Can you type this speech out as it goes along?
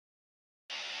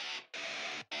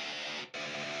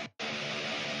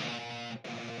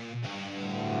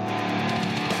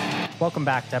Welcome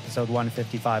back to episode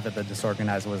 155 of the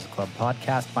Disorganized Club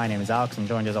podcast. My name is Alex. I'm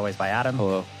joined as always by Adam.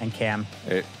 Hello. And Cam.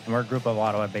 Hey. And we're a group of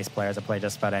Ottawa-based players that play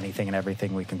just about anything and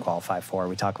everything we can qualify for.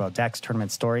 We talk about decks,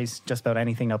 tournament stories, just about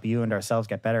anything to help you and ourselves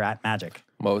get better at Magic.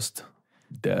 Most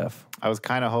deaf. I was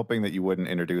kind of hoping that you wouldn't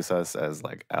introduce us as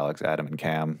like Alex, Adam, and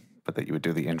Cam, but that you would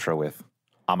do the intro with,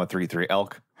 I'm a 3-3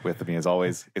 elk. With me, as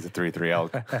always, is a 3-3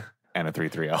 elk and a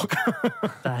 3-3 elk.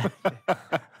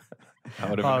 That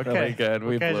would have been really good.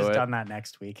 We could have blew just it. done that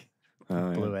next week.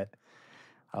 Blew it.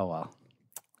 Oh, well.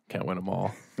 Can't win them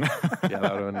all. Yeah, that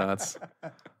would have been nuts.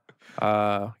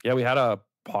 Yeah, we had a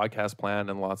podcast planned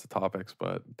and lots of topics,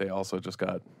 but they also just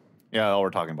got... Yeah, all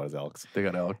we're talking about is elks. They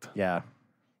got elked. Yeah.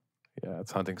 Yeah,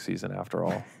 it's hunting season after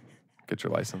all. Get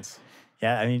your license.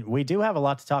 Yeah, I mean, we do have a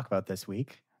lot to talk about this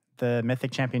week. The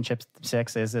Mythic Championship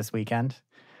 6 is this weekend.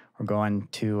 We're going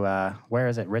to, where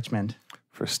is it? Richmond.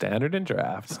 For Standard and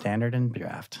Draft. Standard and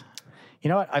Draft. You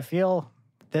know what? I feel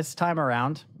this time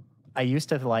around, I used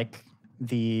to like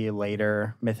the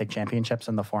later Mythic Championships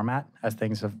in the format as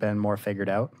things have been more figured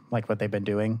out, like what they've been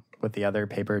doing with the other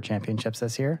paper championships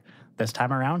this year. This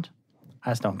time around,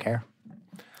 I just don't care.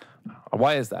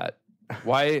 Why is that?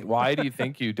 Why do you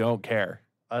think you don't care?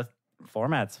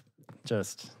 Formats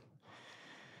just...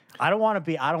 I don't want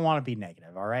to be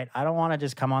negative, all right? I don't want to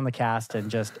just come on the cast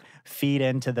and just feed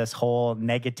into this whole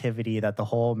negativity that the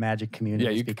whole Magic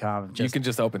community has become. You can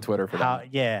just open Twitter for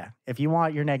that. Yeah. If you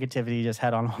want your negativity, just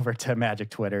head on over to Magic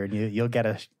Twitter and you'll get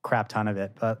a crap ton of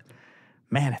it. But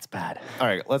man, it's bad. All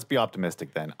right, let's be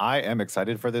optimistic then. I am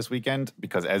excited for this weekend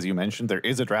because, as you mentioned, there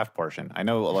is a draft portion. I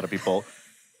know a lot of people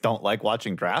don't like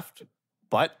watching draft,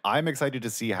 but I'm excited to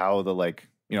see how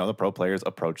the pro players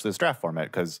approach this draft format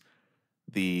because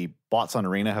the bots on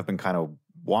Arena have been kind of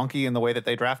wonky in the way that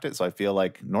they draft it. So I feel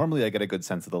like normally I get a good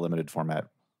sense of the limited format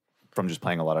from just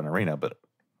playing a lot on Arena, but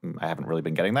I haven't really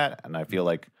been getting that. And I feel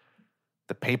like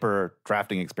the paper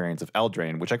drafting experience of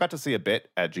Eldraine, which I got to see a bit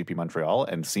at GP Montreal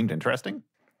and seemed interesting,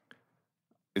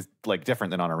 is like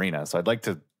different than on Arena. So I'd like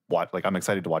to watch, I'm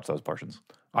excited to watch those portions.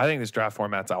 I think this draft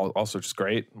format's also just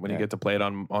great when you get to play it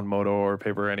on Moto or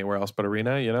paper or anywhere else but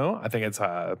Arena, you know? I think it's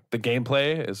the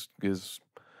gameplay is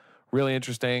really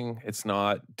interesting. It's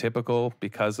not typical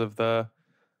because of the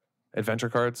adventure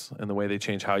cards and the way they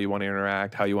change how you want to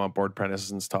interact, how you want board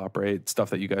prenizens to operate, stuff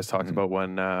that you guys talked about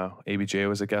when ABJ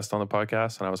was a guest on the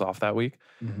podcast and I was off that week.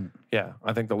 Mm-hmm. Yeah,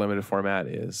 I think the limited format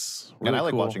is really And I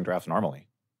like cool. watching drafts normally.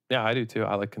 Yeah, I do too.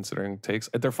 I like considering takes.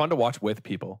 They're fun to watch with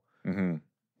people. Mm-hmm.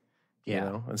 Yeah. You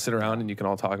know, and sit around and you can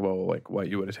all talk about like what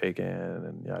you would have taken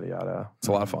and yada yada. It's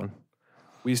a lot of fun.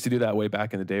 We used to do that way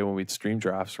back in the day when we'd stream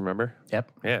drafts, remember?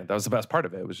 Yep. Yeah, that was the best part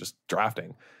of it. It was just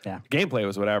drafting. Yeah. Gameplay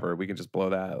was whatever. We can just blow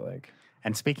that.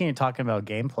 And speaking of talking about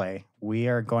gameplay, we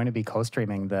are going to be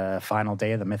co-streaming the final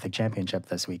day of the Mythic Championship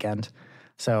this weekend.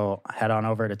 So head on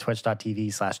over to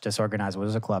twitch.tv/Disorganized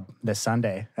Wizard Club this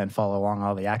Sunday and follow along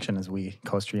all the action as we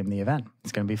co-stream the event.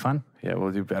 It's going to be fun. Yeah,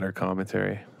 we'll do better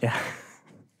commentary. Yeah.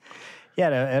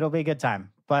 Yeah, it'll be a good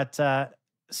time. But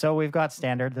so we've got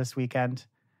Standard this weekend.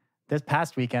 This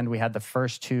past weekend, we had the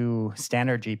first two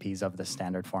Standard GPs of the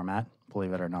Standard format,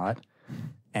 believe it or not.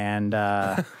 And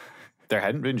there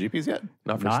hadn't been GPs yet?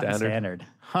 Not for not Standard. Standard.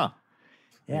 Huh.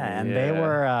 Yeah, and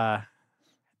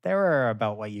they were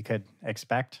about what you could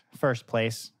expect. First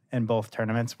place in both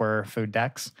tournaments were Food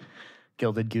Decks,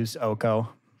 Gilded Goose, Oko,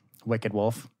 Wicked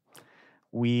Wolf.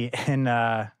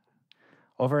 Over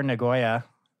in Nagoya,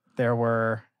 there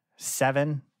were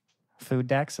 7 Food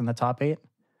Decks in the top 8.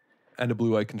 And a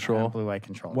blue-eye control. Blue-eye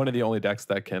control. One of the only decks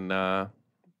that can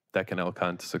elk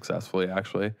hunt successfully,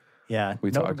 actually. Yeah,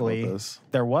 We talked about notably, this.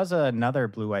 there was another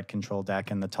blue-eyed control deck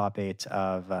in the top 8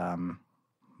 of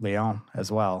Lyon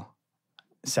as well,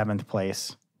 7th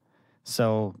place.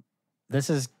 So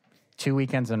this is 2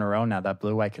 weekends in a row now that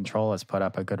blue-eyed control has put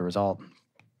up a good result.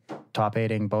 Top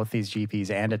 8ing both these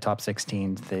GPs and a top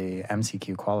 16 the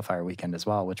MCQ qualifier weekend as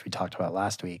well, which we talked about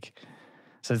last week.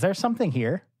 So is there something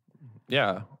here?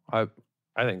 Yeah, I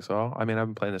think so. I mean, I've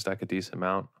been playing this deck a decent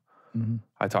amount. Mm-hmm.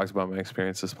 I talked about my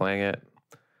experiences playing it.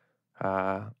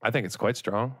 I think it's quite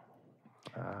strong.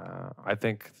 I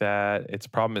think that its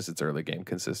problem is its early game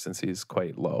consistency is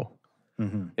quite low.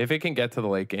 Mm-hmm. If it can get to the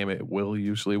late game, it will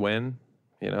usually win.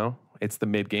 You know, it's the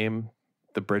mid game,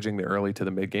 the bridging the early to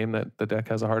the mid game that the deck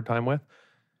has a hard time with.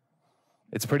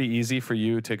 It's pretty easy for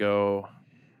you to go,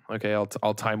 okay,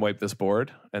 I'll time wipe this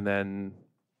board, and then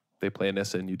they play a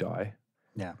Nissa and you die.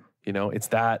 Yeah. You know, it's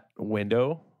that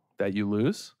window that you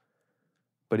lose.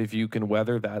 But if you can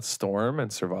weather that storm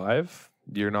and survive,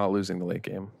 you're not losing the late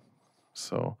game.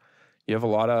 So you have a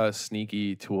lot of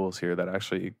sneaky tools here that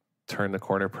actually turn the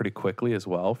corner pretty quickly as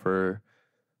well for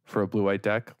for a blue-white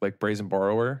deck, like Brazen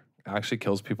Borrower, actually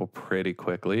kills people pretty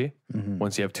quickly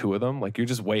once you have two of them. Like, you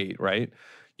just wait, right?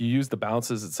 You use the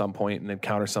bounces at some point and then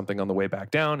counter something on the way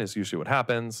back down is usually what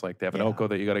happens. Like, they have an Oko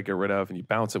that you got to get rid of, and you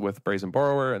bounce it with Brazen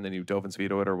Borrower, and then you Dovin's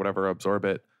Veto it or whatever, absorb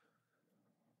it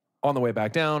on the way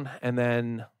back down. And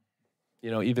then,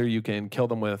 you know, either you can kill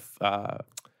them with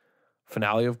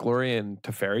Finale of Glory and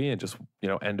Teferi and just, you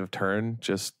know, end of turn,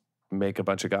 just make a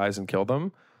bunch of guys and kill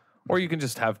them. Or you can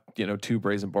just have, you know, two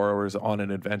Brazen Borrowers on an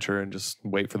adventure and just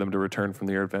wait for them to return from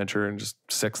their adventure and just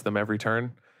 6 them every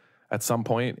turn. At some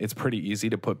point, it's pretty easy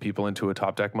to put people into a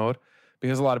top deck mode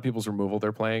because a lot of people's removal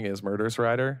they're playing is Murderous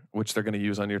Rider, which they're going to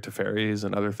use on your Teferis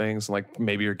and other things, like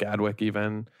maybe your Gadwick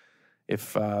even.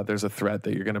 If there's a threat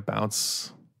that you're going to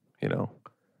bounce, you know,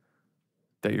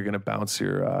 that you're going to bounce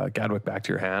your Gadwick back to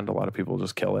your hand, a lot of people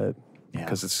just kill it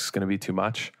because it's just going to be too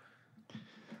much.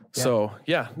 Yeah. So,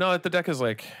 yeah, no, the deck is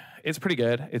like, it's pretty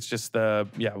good. It's just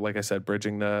like I said,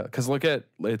 bridging because look at,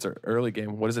 it's an early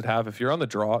game. What does it have? If you're on the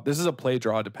draw, this is a play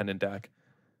draw dependent deck.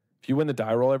 If you win the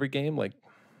die roll every game, like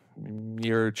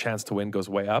your chance to win goes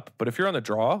way up. But if you're on the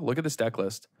draw, look at this deck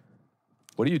list.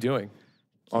 What are you doing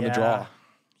on the draw?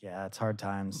 Yeah, it's hard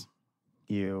times.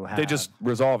 They just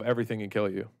resolve everything and kill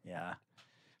you. Yeah.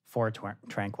 4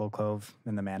 Tranquil Cove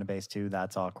in the mana base too.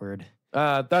 That's awkward.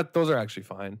 Those are actually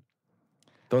fine.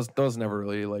 Those never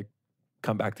really like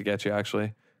come back to get you.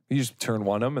 Actually, you just turn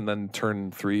 1 them and then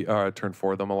turn 4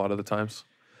 them a lot of the times.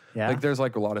 Yeah, like there's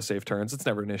like a lot of safe turns. It's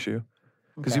never an issue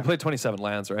because you play 27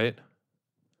 lands, right?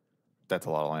 That's a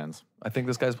lot of lands. I think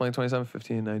this guy's playing 27,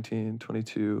 15, 19,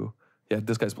 22. Yeah,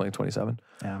 this guy's playing 27.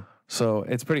 Yeah. So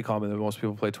it's pretty common that most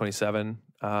people play 27.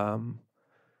 All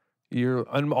your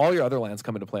other lands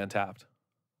come into play untapped,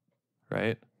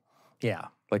 right? Yeah.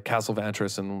 Like Castle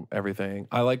Vantress and everything.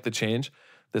 I like the change.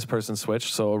 This person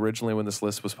switched. So originally when this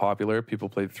list was popular, people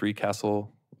played 3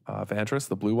 Castle Vantress,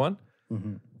 the blue one,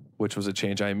 which was a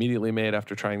change I immediately made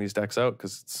after trying these decks out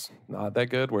because it's not that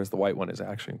good, whereas the white one is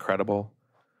actually incredible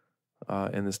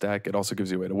in this deck. It also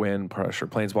gives you a way to win, pressure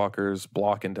planeswalkers,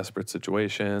 block in desperate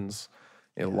situations,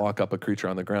 lock up a creature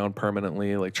on the ground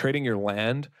permanently. Like trading your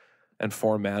land and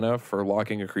 4 mana for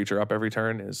locking a creature up every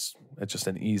turn it's just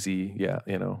an easy,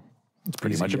 it's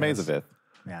pretty much a maze of it.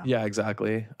 Yeah,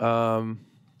 exactly.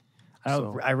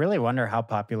 I really wonder how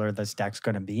popular this deck's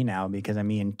going to be now because, I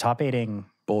mean, top 8ing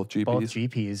both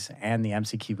GPs and the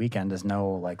MCQ weekend is no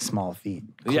like small feat.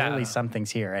 Clearly something's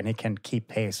here and it can keep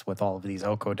pace with all of these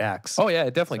Oko decks. Oh, yeah,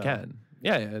 it definitely can.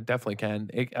 Yeah, it definitely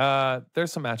can.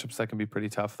 There's some matchups that can be pretty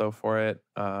tough, though, for it,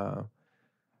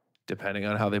 depending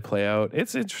on how they play out.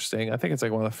 It's interesting. I think it's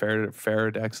like one of the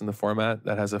fairer decks in the format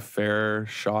that has a fair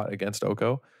shot against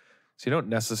Oko. So you don't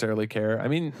necessarily care. I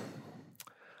mean,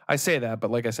 I say that, but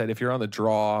like I said, if you're on the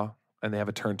draw and they have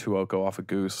a turn 2 Oko off a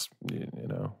Goose,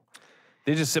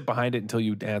 they just sit behind it until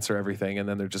you answer everything, and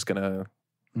then they're just gonna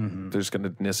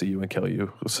Nissa you and kill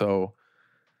you. So,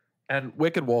 and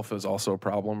Wicked Wolf is also a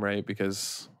problem, right?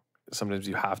 Because sometimes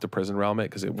you have to Prison Realm it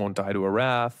because it won't die to a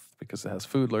Wrath because it has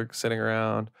food lurk sitting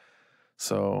around.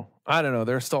 So I don't know.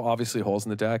 There are still obviously holes in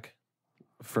the deck.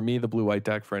 For me, the blue-white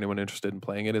deck, for anyone interested in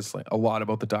playing it, is like a lot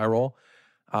about the die roll.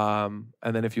 And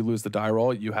then if you lose the die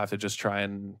roll, you have to just try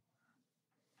and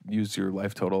use your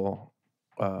life total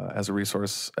as a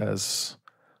resource as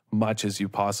much as you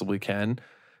possibly can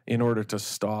in order to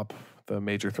stop the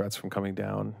major threats from coming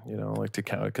down, like to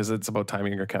counter, because it's about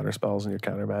timing your counter spells and your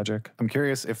counter magic. I'm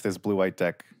curious if this blue-white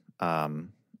deck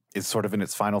is sort of in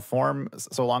its final form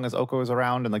so long as Oko is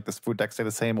around and like this food deck stay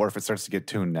the same, or if it starts to get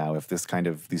tuned now, if this kind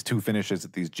of these 2 finishes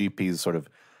at these GPs sort of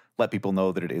let people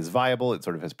know that it is viable. It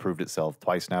sort of has proved itself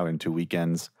twice now in 2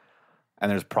 weekends. And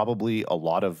there's probably a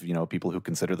lot of, people who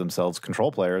consider themselves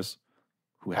control players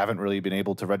who haven't really been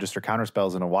able to register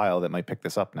counterspells in a while that might pick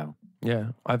this up now.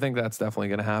 Yeah, I think that's definitely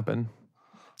going to happen.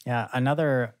 Yeah,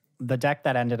 the deck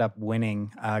that ended up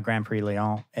winning Grand Prix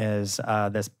Lyon is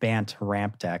this Bant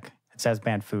ramp deck. It says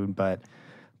Bant food, but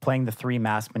playing the 3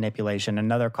 mass manipulation,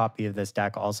 another copy of this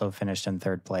deck also finished in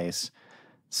 3rd place.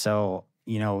 So,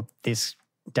 this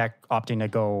deck opting to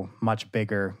go much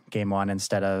bigger game 1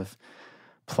 instead of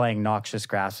playing Noxious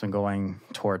Grasp and going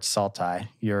towards Sultai.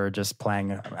 You're just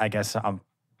playing, I guess, a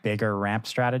bigger ramp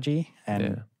strategy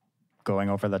and going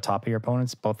over the top of your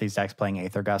opponents. Both these decks playing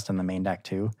Aether Gust in the main deck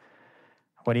too.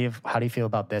 How do you feel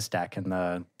about this deck in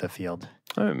the field?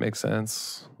 It makes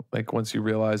sense. Like once you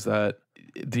realize that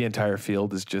the entire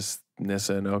field is just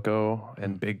Nissa and Oko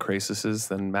and big Crasises,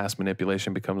 then mass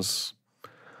manipulation becomes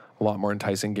a lot more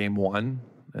enticing game 1.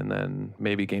 And then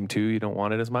maybe game 2, you don't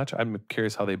want it as much. I'm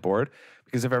curious how they board,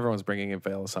 because if everyone's bringing in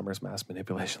Veil of Summer's, mass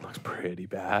manipulation looks pretty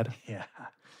bad. Yeah.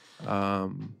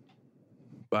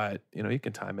 but you know, you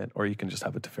can time it, or you can just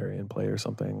have a Teferi in play or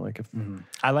something. Like if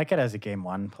I like it as a game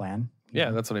one plan.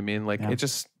 yeah, that's what I mean. Like it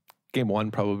just game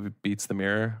one probably beats the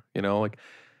mirror. You know, like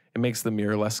it makes the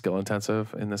mirror less skill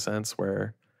intensive in the sense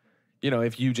where, you know,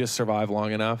 if you just survive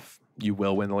long enough, you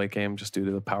will win the late game just due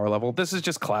to the power level. This is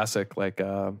just classic like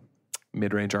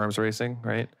mid-range arms racing,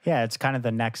 right? Yeah, it's kind of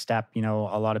the next step. You know,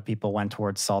 a lot of people went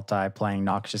towards Sultai playing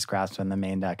Noxious Grasp in the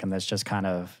main deck, and this just kind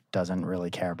of doesn't really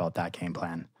care about that game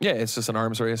plan. Yeah, it's just an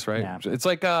arms race, right? Yeah. It's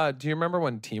like, do you remember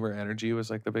when Teamer Energy was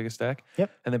like the biggest deck?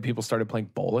 Yep. And then people started playing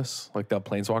Bolus, like the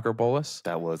Planeswalker Bolus.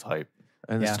 That was hype.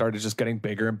 And it started just getting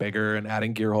bigger and bigger and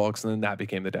adding Gear Hulks, and then that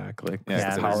became the deck. Like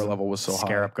the power level was so high.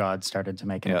 Scarab God started to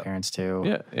make an appearance too.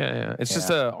 Yeah. It's just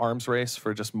an arms race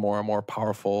for just more and more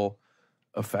powerful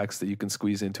effects that you can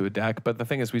squeeze into a deck. But the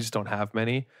thing is, we just don't have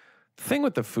many. The thing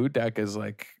with the food deck is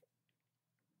like,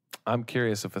 I'm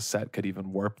curious if a set could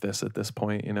even warp this at this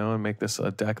point, you know, and make this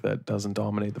a deck that doesn't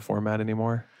dominate the format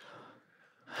anymore.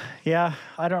 Yeah,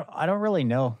 I don't really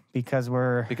know because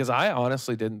I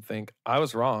honestly didn't think I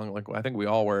was wrong. Like I think we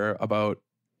all were about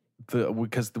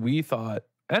because we thought,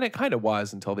 and it kind of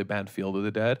was until they banned Field of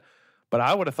the Dead, but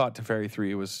I would have thought Teferi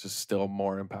 3 was just still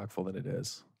more impactful than it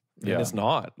is. Yeah, and it's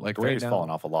not. Like Teferi's right now, fallen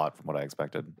off a lot from what I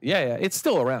expected. Yeah, it's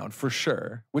still around for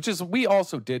sure. Which is we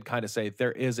also did kind of say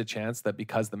there is a chance that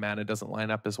because the mana doesn't line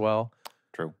up as well.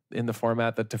 True. In the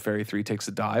format that Teferi 3 takes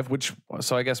a dive,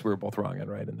 so I guess we were both wrong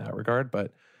and right in that regard.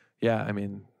 But yeah, I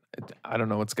mean, I don't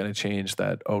know what's going to change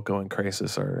that Oko and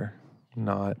Krasis are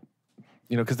not,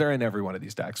 you know, because they're in every one of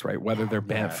these decks, right? Whether they're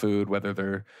Bant Food, whether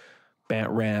they're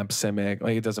Bant Ramp, Simic,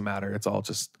 like it doesn't matter. It's all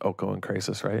just Oko and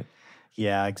Krasis, right?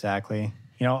 Yeah, exactly.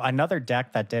 You know, another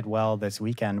deck that did well this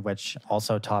weekend, which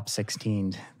also top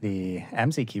 16'd the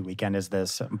MZQ weekend, is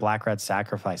this Black-Red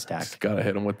Sacrifice deck. Just gotta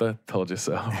hit them with the told you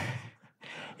so.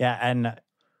 Yeah, and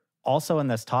also in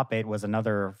this top 8 was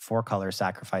another 4-color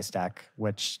Sacrifice deck,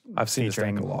 which I've seen this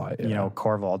deck a lot. You know,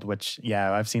 Corvold, which,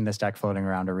 I've seen this deck floating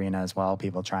around Arena as well,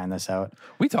 people trying this out.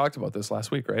 We talked about this last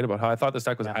week, right? About how I thought this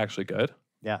deck was actually good.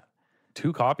 Yeah.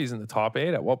 2 copies in the top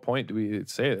 8. At what point do we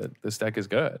say that this deck is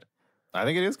good? I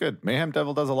think it is good. Mayhem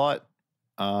Devil does a lot.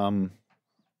 I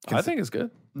think it's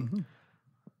good. Mm-hmm.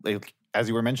 Like, as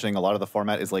you were mentioning, a lot of the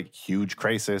format is like huge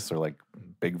Krasis or like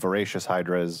big voracious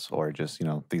Hydras or just, you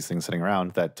know, these things sitting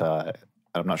around that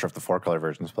I'm not sure if the 4-color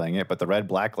version is playing it, but the red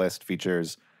blacklist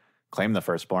features Claim the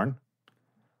Firstborn.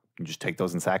 You just take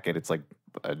those and sack it. It's like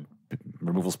a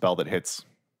removal spell that hits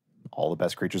all the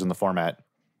best creatures in the format.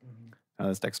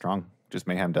 This deck's strong. Just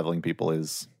Mayhem Deviling people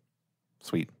is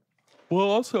sweet. Well,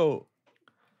 also,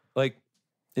 like,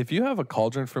 if you have a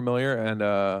Cauldron Familiar and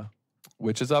a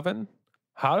Witch's Oven,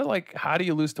 how do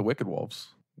you lose to Wicked Wolves?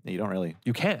 You don't really.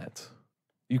 You can't.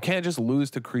 You can't just lose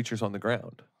to creatures on the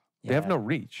ground. They have no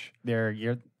reach.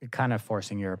 You're kind of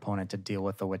forcing your opponent to deal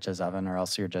with the Witch's Oven, or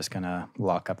else you're just going to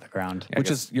lock up the ground. Which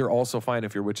is, you're also fine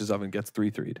if your Witch's Oven gets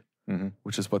 3/3'd,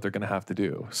 which is what they're going to have to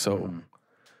do. So,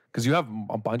 because you have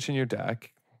a bunch in your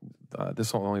deck,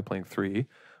 this one only playing 3,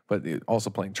 but also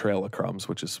playing Trail of Crumbs,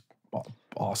 which is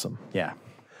awesome. Yeah.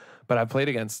 But I've played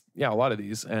against, a lot of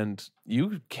these, and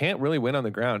you can't really win on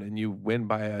the ground, and you win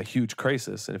by a huge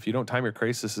Krasis. And if you don't time your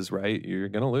Krasises right, you're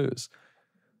going to lose.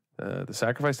 The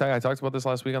Sacrifice tag, I talked about this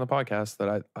last week on the podcast,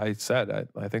 that I said,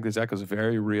 I think this deck is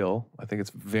very real. I think it's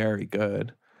very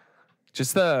good.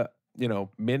 Just the,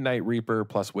 Midnight Reaper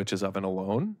plus Witch's Oven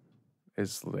alone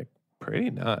is like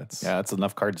pretty nuts. Yeah, it's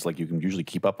enough cards like you can usually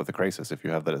keep up with the Krasis if you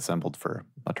have that assembled for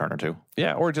a turn or two.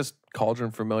 Yeah, or just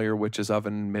Cauldron Familiar, Witch's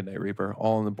Oven, Midnight Reaper,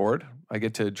 all on the board. I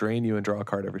get to drain you and draw a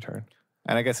card every turn.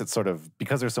 And I guess it's sort of,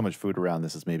 because there's so much food around,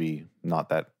 this is maybe not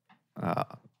that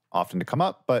often to come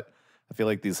up, but I feel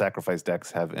like these Sacrifice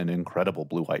decks have an incredible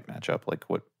blue-white matchup. Like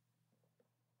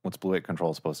what's blue-white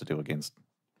control supposed to do against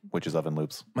Witch's Oven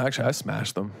loops? Actually, I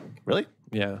smashed them. Really?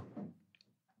 Yeah.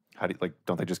 How do you,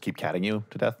 don't they just keep catting you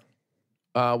to death?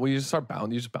 Well, you just you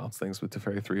just bounce things with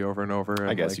Teferi 3 over and over. And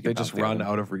I guess they just run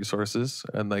out of resources,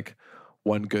 and like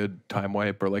one good time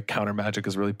wipe or like counter magic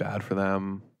is really bad for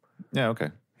them. Yeah, okay.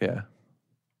 Yeah.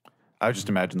 I would just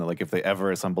imagine that like if they ever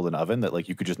assembled an oven, that like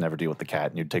you could just never deal with the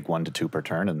cat and you'd take 1 to 2 per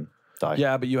turn and die.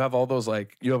 Yeah, but you have all those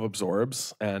you have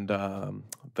absorbs and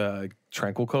the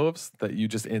tranquil coves that you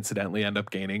just incidentally end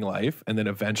up gaining life, and then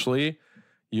eventually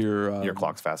your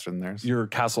clock's faster than theirs. Your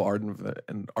Castle Arden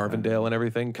and Arvindale and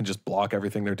everything can just block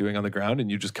everything they're doing on the ground, and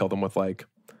you just kill them with like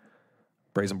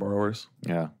Brazen Borrowers.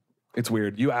 Yeah. It's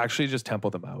weird. You actually just tempo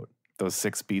them out. Those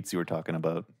 6 beats you were talking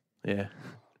about. Yeah.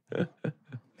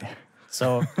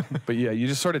 So, but yeah, you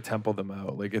just sort of tempo them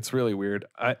out. Like it's really weird.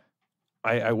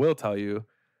 I will tell you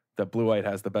that Blue White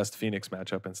has the best Phoenix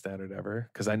matchup in Standard ever,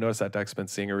 because I noticed that deck's been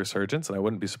seeing a resurgence, and I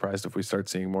wouldn't be surprised if we start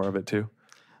seeing more of it too.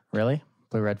 Really?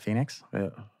 Blue Red Phoenix? Yeah.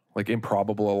 Like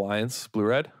Improbable Alliance, Blue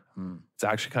Red. It's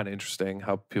actually kind of interesting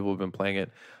how people have been playing it.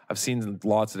 I've seen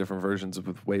lots of different versions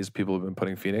of ways people have been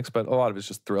putting Phoenix, but a lot of it's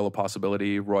just Thrill of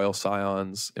Possibility, Royal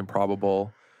Scions,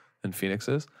 Improbable, and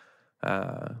Phoenixes.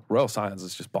 Royal Scions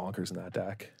is just bonkers in that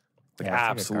deck. Like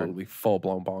absolutely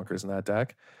full-blown bonkers in that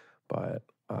deck. But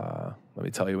let me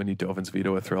tell you, when you Dovin's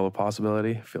Veto with Thrill of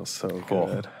Possibility, it feels so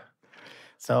good.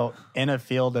 So in a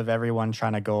field of everyone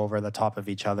trying to go over the top of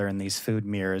each other in these food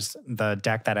mirrors, the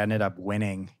deck that ended up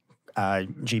winning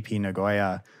GP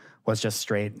Nagoya was just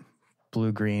straight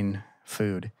blue-green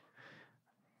food.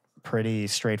 Pretty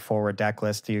straightforward deck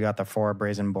list. You got the 4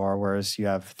 Brazen Borrowers. You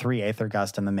have 3 Aether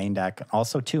Gust in the main deck.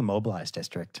 Also 2 Mobilized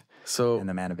District in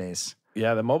the mana base.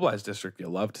 Yeah, the Mobilized District you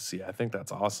love to see. I think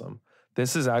that's awesome.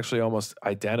 This is actually almost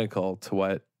identical to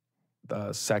what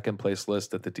the second place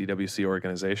list at the DWC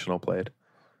Organizational played.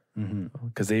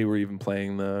 Because they were even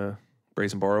playing the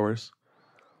Brazen Borrowers.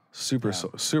 Super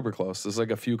close. There's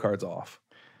like a few cards off.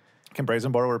 Can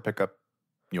Brazen Borrower pick up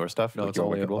your stuff? No, like it's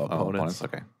only opponents.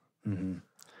 Okay.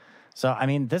 So, I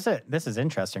mean, this is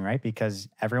interesting, right? Because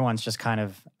everyone's just kind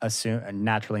of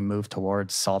naturally moved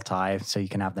towards Sultai, so you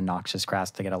can have the Noxious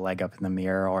Grasp to get a leg up in the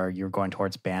mirror, or you're going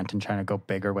towards Bant and trying to go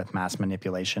bigger with Mass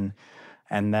Manipulation.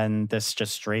 And then this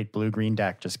just straight blue-green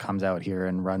deck just comes out here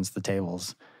and runs the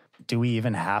tables. Do we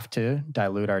even have to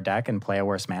dilute our deck and play a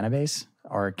worse mana base?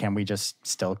 Or can we just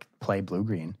still play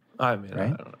blue-green? I mean,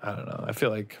 right? I don't know. I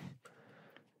feel like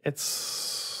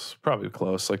it's probably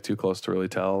close, like too close to really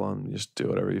tell, and just do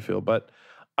whatever you feel. But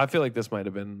I feel like this might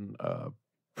have been a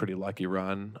pretty lucky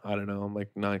run. I don't know. I'm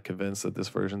like not convinced that this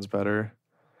version's better.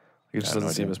 It just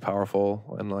doesn't seem as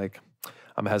powerful. And like,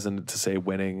 I'm hesitant to say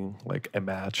winning like a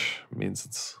match means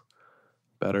it's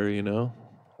better, you know?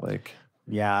 Like,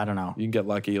 yeah, I don't know. You can get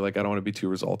lucky. Like, I don't want to be too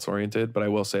results oriented, but I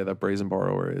will say that Brazen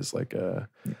Borrower is like a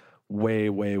way,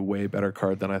 way, way better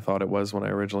card than I thought it was when I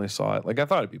originally saw it. Like, I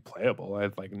thought it'd be playable. I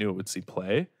like knew it would see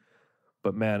play,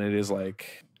 but man, it is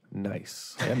like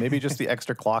nice. Yeah, maybe just the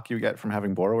extra clock you get from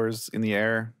having Borrowers in the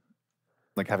air,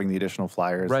 like having the additional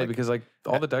flyers. Right, like, because like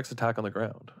all the decks attack on the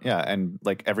ground. Yeah, and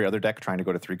like every other deck trying to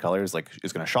go to 3 colors, like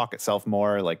is going to shock itself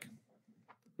more. Like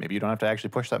maybe you don't have to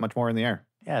actually push that much more in the air.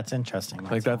 Yeah, it's interesting.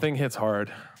 Like that thing hits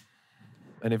hard.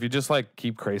 And if you just like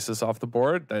keep Krasis off the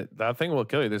board, that thing will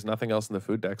kill you. There's nothing else in the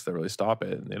food decks that really stop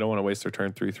it. And they don't want to waste their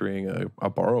turn 3-3ing a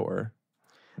Borrower.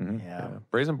 Yeah.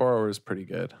 Brazen Borrower is pretty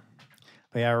good.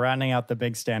 But yeah, rounding out the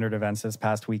big standard events this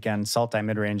past weekend, Sultai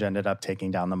Midrange ended up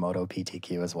taking down the Moto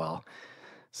PTQ as well.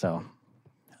 So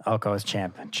Oko is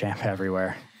champ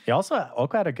everywhere. Oko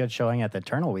had a good showing at the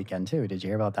Eternal weekend too. Did you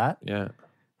hear about that? Yeah.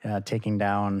 Yeah, taking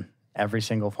down every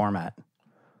single format.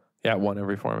 Yeah, won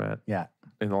every format. Yeah.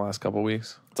 In the last couple of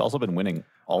weeks. It's also been winning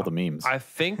all the memes. I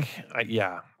think,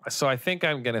 yeah. So I think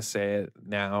I'm going to say it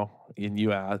now. And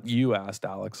you asked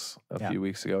Alex a few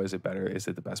weeks ago, is it better? Is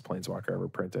it the best Planeswalker ever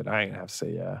printed? I'm going to have to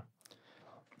say yeah.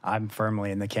 I'm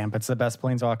firmly in the camp. It's the best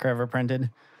Planeswalker ever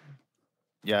printed.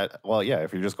 Yeah, well, yeah,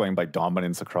 if you're just going by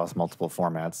dominance across multiple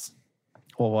formats.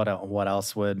 Well, what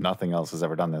else would... Nothing else has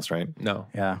ever done this, right? No.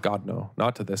 Yeah. God, no.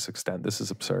 Not to this extent. This is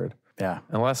absurd. Yeah.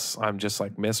 Unless I'm just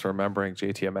like misremembering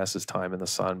JTMS's time in the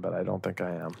sun, but I don't think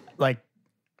I am. Like,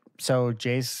 so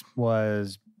Jace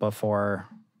was before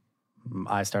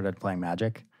I started playing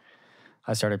Magic.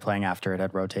 I started playing after it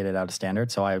had rotated out of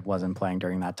Standard, so I wasn't playing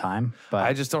during that time. But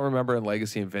I just don't remember in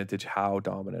Legacy and Vintage how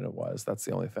dominant it was. That's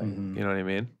the only thing. You know what I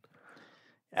mean?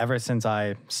 Ever since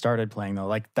I started playing, though,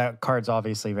 like that card's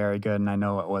obviously very good, and I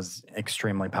know it was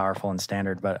extremely powerful in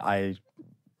Standard, but I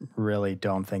really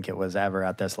don't think it was ever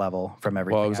at this level from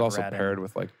everything. Well, it was I've also read paired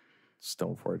with like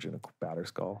Stoneforge and a Batter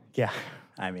Skull. Yeah,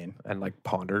 I mean, and like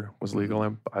Ponder was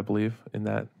legal, I believe, in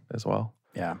that as well.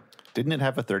 Yeah. Didn't it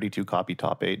have a 32 copy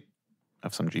top 8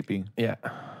 of some GP? Yeah.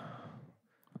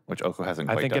 Which Oko hasn't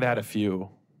I quite think done it had yet. a few.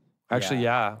 Actually,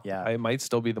 yeah. Yeah. It might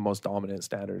still be the most dominant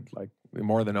Standard. Like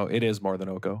it is more than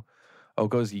Oko.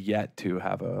 Oko's yet to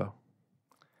have a...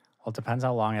 Well, it depends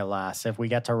how long it lasts. If we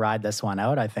get to ride this one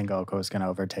out, I think Oko's going to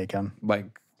overtake him.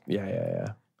 Like,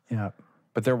 yeah. Yeah.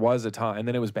 But there was a time, and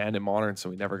then it was banned in Modern, so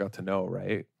we never got to know,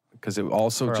 right? Because it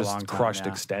also For a long just time, crushed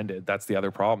yeah. Extended. That's the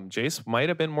other problem. Jace might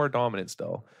have been more dominant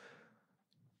still.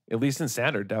 At least in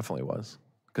Standard, definitely was.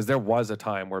 Because there was a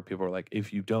time where people were like,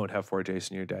 if you don't have 4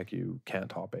 Jace in your deck, you can't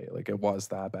top 8. Like, it was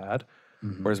that bad.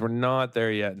 Whereas we're not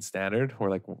there yet in Standard. We're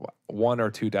like 1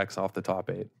 or 2 decks off the top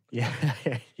 8. Yeah.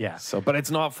 Yeah. So, but it's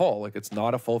not full. Like, it's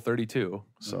not a full 32.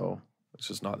 So, it's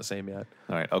just not the same yet.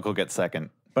 All right, Oko gets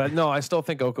second. But no, I still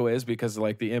think Oko is because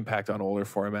like the impact on older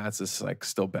formats is like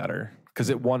still better because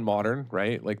it won Modern,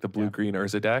 right? Like the blue-green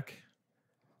Urza deck,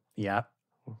 Yeah.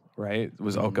 right? It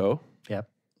was Mhm. Oko. Yep.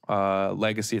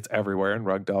 Legacy, it's everywhere, and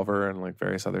Rug Delver and like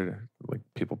various other like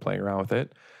people playing around with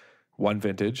it. One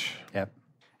Vintage. Yep.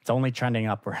 It's only trending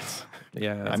upwards.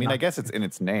 Yeah. I mean, I guess it's in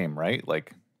its name, right?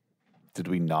 Like, did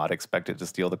we not expect it to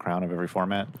steal the crown of every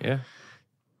format? Yeah.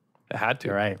 It had to.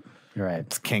 You're right. You're right.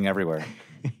 It's king everywhere.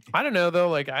 I don't know though.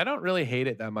 Like I don't really hate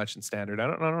it that much in standard. I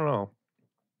don't know.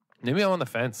 Maybe I'm on the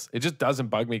fence. It just doesn't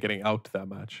bug me getting out that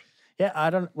much. Yeah, I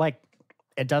don't like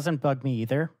it doesn't bug me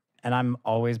either. And I'm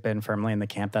always been firmly in the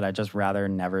camp that I just rather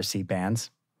never see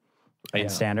bans in Yeah.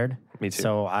 standard. Me too.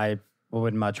 So I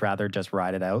would much rather just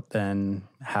ride it out than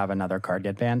have another card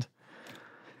get banned.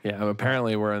 Yeah.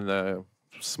 Apparently we're in the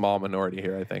small minority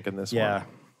here, I think, in this one.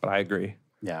 But I agree.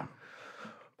 Yeah.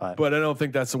 But I don't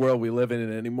think that's the world we live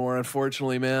in anymore,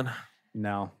 unfortunately, man.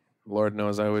 No. Lord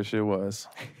knows I wish it was.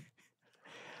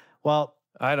 Well,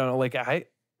 I don't know. Like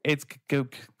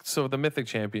so the Mythic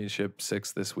Championship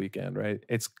 6 this weekend, right?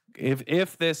 It's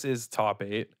if this is top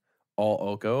 8 all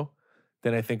Oko,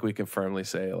 then I think we can firmly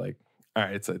say like, all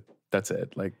right, that's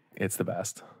it. Like it's the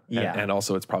best. Yeah. And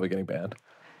also it's probably getting banned.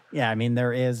 yeah, I mean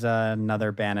there is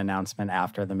another ban announcement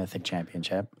after the Mythic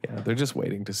Championship. Yeah, they're just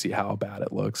waiting to see how bad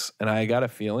it looks. And I got a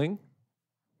feeling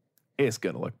it's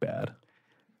gonna look bad.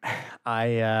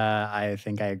 I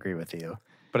think I agree with you.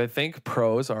 But I think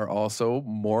pros are also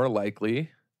more likely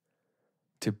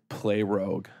to play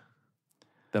rogue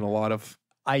than a lot of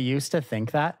I used to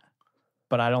think that,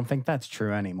 but I don't think that's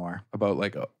true anymore. about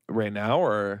like right now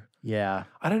or Yeah.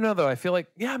 I don't know though. I feel like,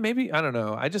 yeah, maybe, I don't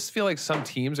know. I just feel like some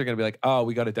teams are going to be like, oh,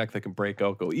 we got a deck that can break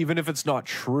Oko. Even if it's not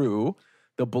true,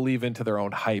 they'll believe into their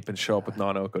own hype and show up with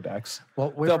non-Oko decks.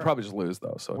 Well, They'll probably just lose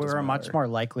though. So it we doesn't were much matter. more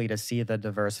likely to see the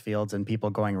diverse fields and people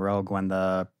going rogue when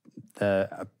the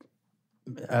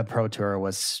Pro Tour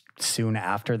was soon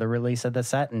after the release of the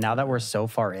set. And now that we're so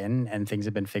far in and things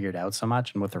have been figured out so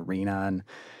much, and with Arena and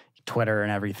Twitter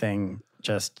and everything,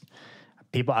 just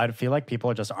people, I feel like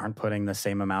people just aren't putting the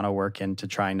same amount of work into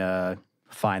trying to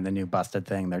find the new busted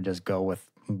thing. They're just go with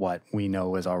what we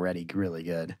know is already really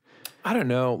good. I don't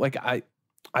know. Like I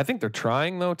think they're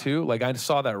trying though too. Like I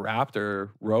saw that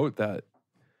Raptor wrote that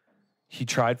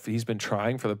he's been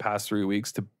trying for the past 3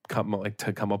 weeks to come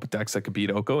up with decks that could beat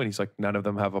Oko, and he's like, none of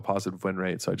them have a positive win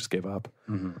rate, so I just gave up.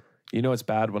 Mm-hmm. You know, it's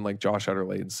bad when like Josh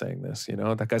Utterladen's saying this. You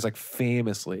know, that guy's like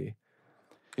famously,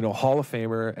 you know, Hall of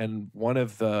Famer, and one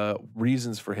of the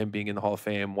reasons for him being in the Hall of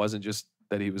Fame wasn't just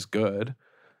that he was good,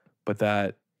 but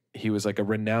that he was like a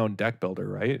renowned deck builder,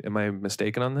 right? Am I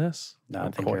mistaken on this? No,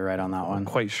 I think you're right on that I'm one.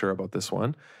 quite sure about this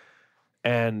one.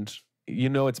 And you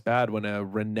know it's bad when a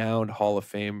renowned Hall of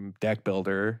Fame deck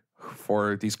builder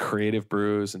for these creative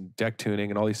brews and deck tuning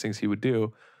and all these things he would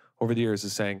do over the years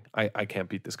is saying, I can't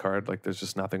beat this card. Like there's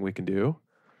just nothing we can do.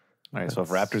 All right, so if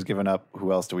Raptor's given up,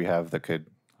 who else do we have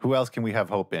who else can we have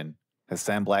hope in? Has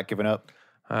Sam Black given up?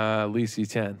 Lee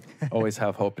C10. Always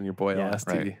have hope in your boy Yeah, LST.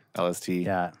 Right. LST.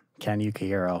 Yeah. Ken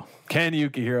Yukihiro. Ken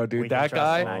Yukihiro, dude. We can That trust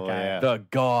guy, that Oh, guy. yeah. the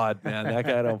god, man. That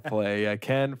guy don't play. Yeah,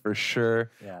 Ken for sure.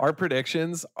 Yeah. Our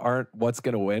predictions aren't what's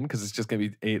going to win because it's just going to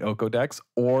be 8 Oko decks,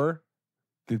 or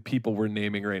the people we're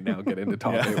naming right now get into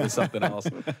top 8 with something else.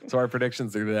 So our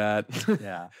predictions are that.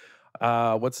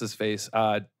 Yeah. What's his face?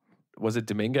 Was it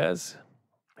Dominguez?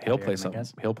 He'll Javier play Dominguez?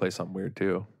 something. He'll play something weird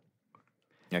too.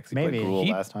 Yeah, 'cause he Maybe. played Gruul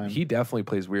He, last time. he definitely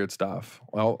plays weird stuff.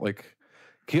 Well, like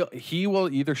he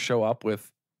will either show up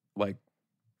with like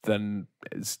then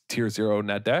it's tier 0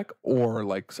 net deck or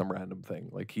like some random thing.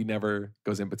 Like he never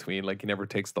goes in between. Like he never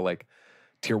takes the like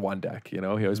tier 1 deck, you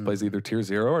know? He always plays either tier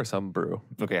 0 or some brew.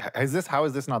 Okay, how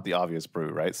is this not the obvious brew,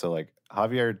 right? So like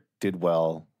Javier did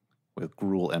well with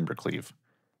Gruul Embercleave,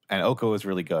 and Oko is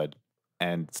really good.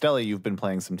 And Stella, you've been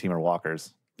playing some Teamer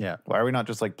Walkers. Yeah. Why are we not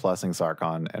just like plussing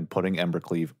Sarkon and putting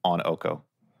Embercleave on Oko?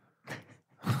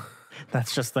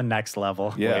 That's just the next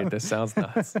level. Yeah. Wait, this sounds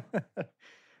nuts.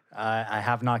 I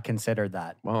have not considered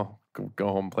that. Well, go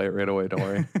home and play it right away. Don't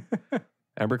worry.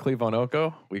 Embercleave on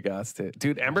Oko, we got it.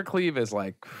 Dude, Embercleave is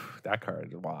like, that card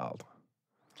is wild.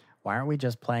 Why aren't we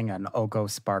just playing an Oko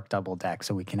Spark double deck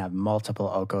so we can have multiple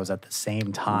Okos at the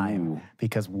same time? Ooh.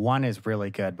 Because one is really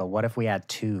good, but what if we had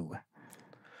two?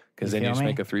 Because You then you feel just me?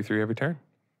 make a 3/3 every turn.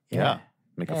 Yeah.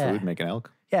 Make a Yeah. food, make an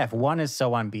elk. Yeah, if one is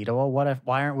so unbeatable, why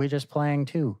aren't we just playing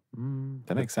two?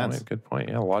 That makes sense. Good point.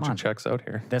 Yeah, logic on. checks out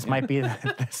here. This might be,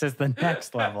 this is the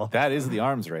next level. That is the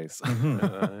arms race.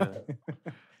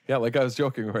 Yeah, like I was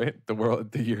joking, right? The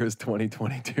year is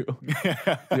 2022.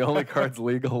 The only cards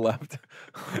legal left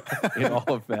in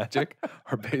all of Magic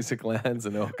are basic lands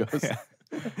and Okos.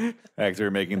 Actually,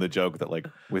 we're making the joke that like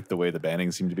with the way the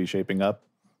banning seemed to be shaping up,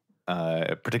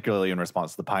 particularly in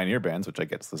response to the Pioneer bans, which I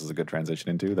guess this is a good transition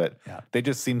into, that they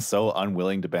just seem so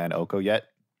unwilling to ban Oko yet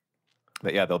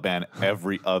that they'll ban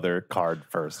every other card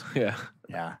first. Yeah.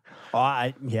 Yeah.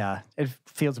 Well, it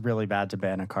feels really bad to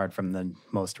ban a card from the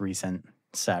most recent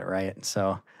set, right?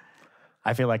 So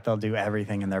I feel like they'll do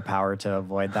everything in their power to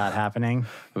avoid that happening.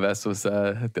 Vest was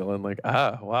Dylan like,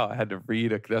 wow, I had to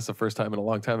read. That's the first time in a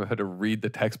long time I've had to read the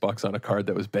text box on a card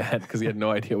that was banned because he had no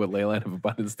idea what Leyline of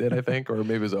Abundance did, I think, or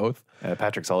maybe it was Oath.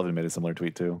 Patrick Sullivan made a similar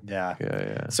tweet too.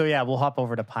 Yeah. So we'll hop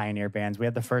over to Pioneer bans. We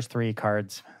had the first 3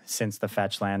 cards since the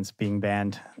fetch lands being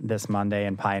banned this Monday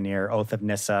in Pioneer: Oath of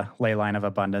Nissa, Leyline of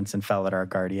Abundance, and Felidar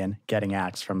Guardian getting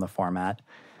axed from the format.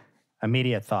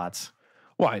 Immediate thoughts.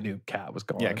 Well, I knew Cat was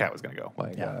going. Yeah, Cat was going to go.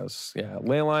 Like,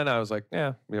 Leyline, I was like,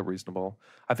 reasonable.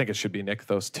 I think it should be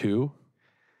Nykthos too.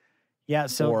 Yeah,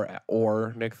 so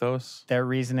or Nykthos. Their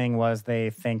reasoning was they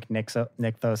think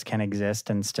Nykthos can exist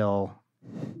and still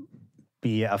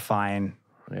be a fine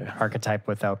archetype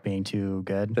without being too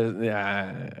good.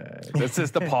 This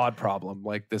is the pod problem.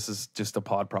 Like, this is just a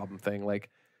pod problem thing. Like,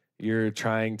 you're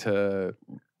trying to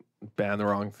ban the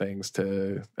wrong things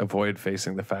to avoid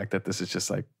facing the fact that this is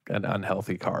just like an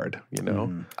unhealthy card, you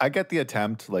know? I get the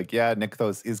attempt. Like,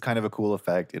 Nykthos is kind of a cool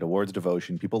effect. It awards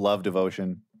devotion. People love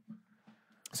devotion.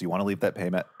 So you want to leave that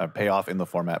payoff in the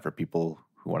format for people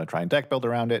who want to try and deck build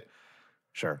around it.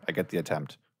 Sure, I get the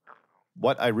attempt.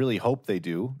 What I really hope they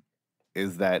do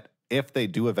is that if they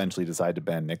do eventually decide to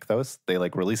ban Nykthos, they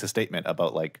like release a statement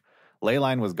about like,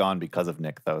 Leyline was gone because of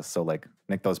Nykthos. So like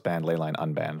Nykthos banned, Leyline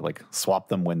unbanned. Like swap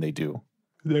them when they do.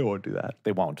 They won't do that.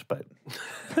 They won't, but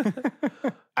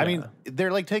I mean,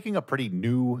 they're like taking a pretty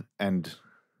new and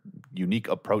unique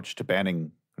approach to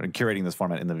banning and curating this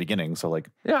format in the beginning. So like,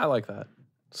 I like that.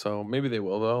 So maybe they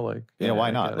will though. Like,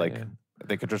 why not? Like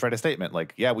they could just write a statement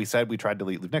like, we said we tried to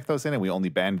leave Nykthos in and we only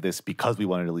banned this because we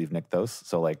wanted to leave Nykthos.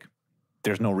 So like,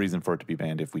 there's no reason for it to be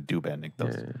banned if we do ban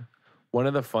Nykthos. Yeah. One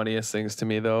of the funniest things to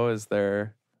me, though, is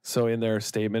in their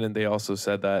statement, and they also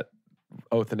said that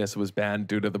Oath of Nissa was banned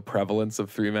due to the prevalence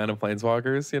of 3-mana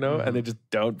planeswalkers, you know, and they just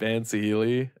don't ban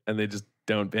Saheeli, and they just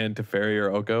don't ban Teferi or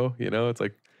Oko, you know? It's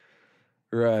like,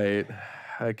 right,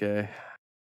 okay.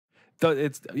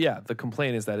 The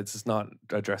complaint is that it's just not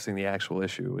addressing the actual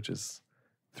issue, which is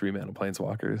 3-mana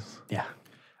planeswalkers. Yeah.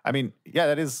 I mean,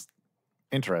 that is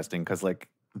interesting, because, like,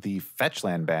 the fetch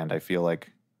land ban, I feel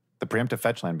like, the preemptive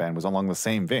fetch land ban was along the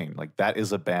same vein. Like, that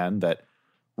is a ban that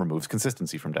removes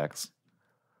consistency from decks.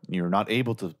 You're not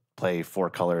able to play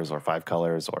 4 colors or 5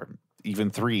 colors or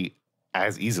even 3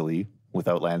 as easily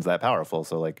without lands that powerful.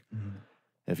 So, like,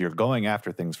 if you're going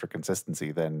after things for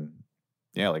consistency, then,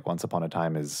 like, Once Upon a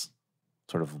Time is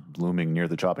sort of looming near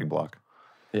the chopping block.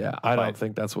 Yeah, I don't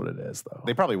think that's what it is, though.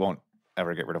 They probably won't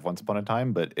ever get rid of Once Upon a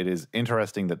Time, but it is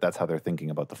interesting that that's how they're thinking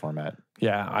about the format.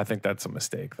 Yeah, I think that's a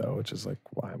mistake, though, which is like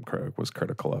why I was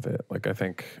critical of it. Like, I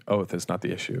think Oath is not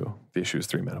the issue. The issue is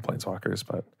 3-mana planeswalkers,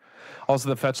 but also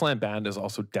the fetch land ban is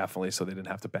also definitely so they didn't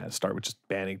have to start with just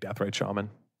banning Deathrite Shaman.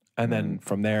 And then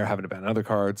from there, having to ban other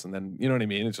cards, and then, you know what I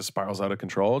mean? It just spirals out of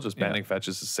control. Just banning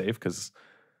fetches is safe because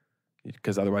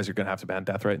otherwise you're going to have to ban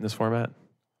Deathrite in this format.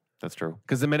 That's true.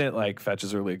 Because the minute like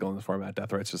fetches are legal in the format,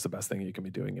 Deathrite's just the best thing you can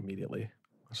be doing immediately.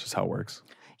 That's just how it works.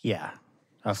 Yeah.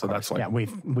 So that's like,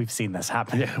 we've seen this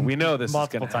happen. Yeah, we know this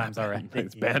multiple is gonna times happen. already.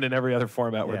 It's banned in every other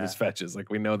format where there's fetches. Like,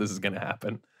 we know this is going to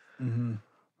happen.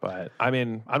 But I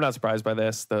mean, I'm not surprised by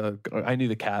this. I knew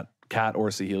the cat or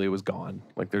Saheeli was gone.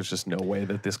 Like, there's just no way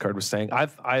that this card was staying.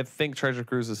 I think Treasure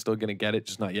Cruise is still going to get it,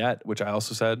 just not yet. Which I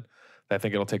also said I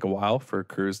think it'll take a while for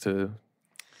Cruise to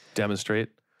demonstrate.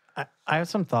 I have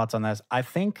some thoughts on this. I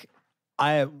think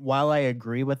while I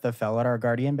agree with the Felidar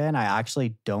Guardian ban, I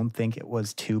actually don't think it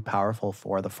was too powerful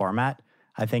for the format.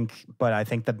 But I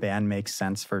think the ban makes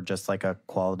sense for just like a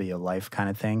quality of life kind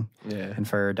of thing. Yeah. And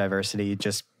for diversity,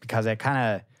 just because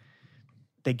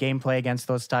the gameplay against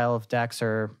those style of decks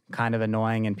are kind of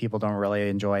annoying and people don't really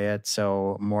enjoy it.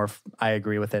 So I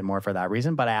agree with it more for that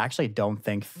reason. But I actually don't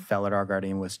think Felidar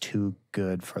Guardian was too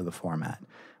good for the format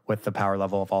with the power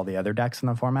level of all the other decks in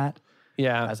the format.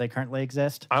 Yeah. As they currently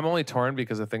exist. I'm only torn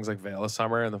because of things like Veil of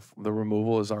Summer, and the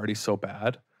removal is already so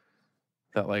bad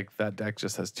that like that deck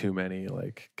just has too many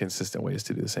like consistent ways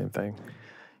to do the same thing.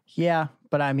 Yeah,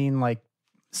 but I mean, like,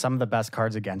 some of the best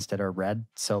cards against it are red.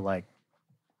 So like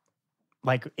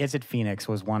Is It Phoenix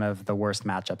was one of the worst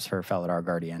matchups for Felidar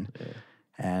Guardian. Yeah.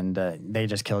 And they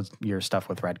just killed your stuff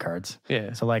with red cards.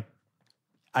 Yeah. So like,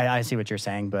 I see what you're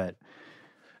saying, but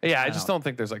Yeah, I just don't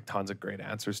think there's like tons of great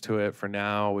answers to it for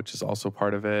now, which is also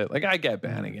part of it. Like I get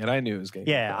banning it. I knew it was going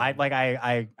to Yeah,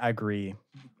 I agree.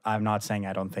 I'm not saying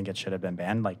I don't think it should have been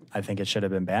banned. Like I think it should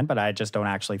have been banned, but I just don't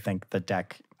actually think the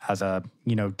deck as a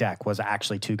deck was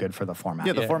actually too good for the format.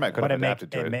 Yeah, the format could have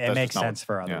adapted to it. It makes sense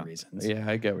for other reasons. Yeah,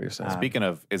 I get what you're saying. Speaking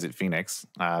of, is it Phoenix?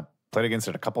 Played against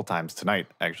it a couple times tonight.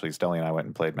 Actually, Stelly and I went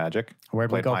and played Magic.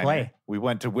 Where'd we go play? We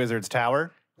went to Wizard's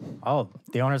Tower. Oh,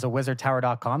 the owners of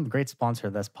wizardtower.com, the great sponsor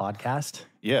of this podcast.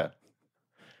 Yeah.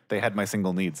 They had my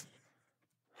single needs.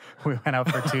 We went out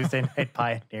for Tuesday Night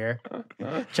Pioneer.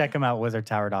 Check them out,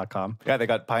 wizardtower.com. Yeah, they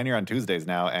got Pioneer on Tuesdays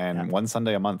now and one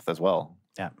Sunday a month as well.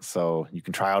 Yeah. So you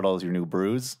can try out all your new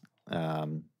brews, try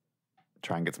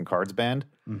and get some cards banned.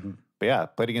 Mm-hmm. But yeah,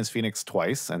 played against Phoenix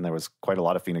twice, and there was quite a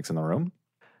lot of Phoenix in the room.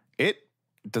 It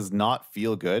does not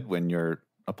feel good when your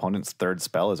opponent's third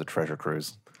spell is a treasure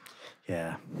cruise.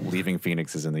 Yeah. Leaving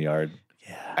Phoenixes in the yard.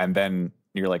 Yeah. And then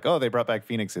you're like, oh, they brought back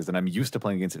Phoenixes. And I'm used to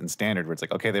playing against it in Standard where it's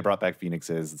like, okay, they brought back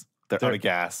Phoenixes. They're out of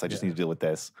gas. I just need to deal with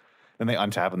this. Then they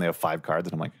untap and they have 5 cards.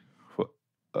 And I'm like,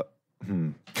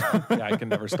 Yeah, I can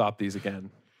never stop these again.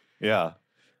 Yeah.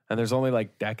 And there's only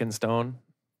like deck and stone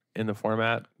in the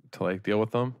format to like deal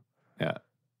with them. Yeah.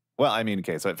 Well, I mean,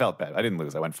 okay, so it felt bad. I didn't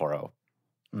lose. I went 4-0.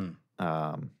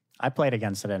 I played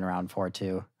against it in round 4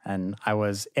 too, and I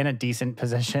was in a decent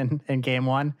position in game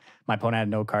 1. My opponent had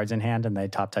no cards in hand, and they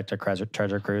top decked a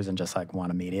treasure cruise and just like won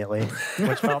immediately,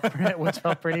 which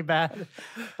felt pretty bad.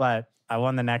 But I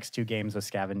won the next 2 games with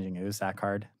Scavenging Ooze. That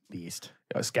card, beast.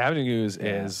 Scavenging Ooze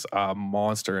is a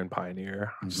monster in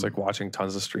Pioneer. I'm just like watching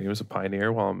tons of streams of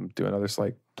Pioneer while I'm doing others,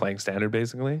 like playing Standard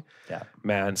basically. Yeah,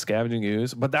 man, Scavenging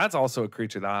Ooze. But that's also a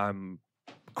creature that I'm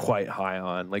quite high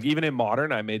on. Like even in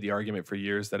Modern, I made the argument for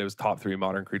years that it was top 3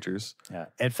 Modern creatures. Yeah,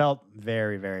 it felt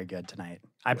very, very good tonight.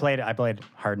 I played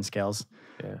Hardened Scales.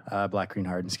 Yeah, black-green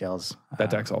Hardened Scales. That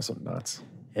deck's also nuts.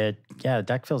 The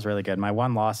deck feels really good. My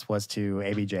one loss was to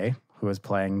ABJ, who was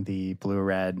playing the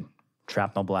blue-red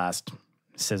Shrapnel Blast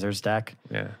Scissors deck.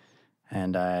 Yeah,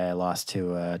 and I lost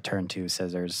to turn 2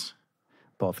 Scissors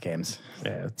both games.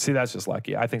 Yeah, see, that's just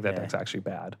lucky. I think that deck's actually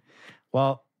bad.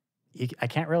 Well, I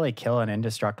can't really kill an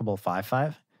indestructible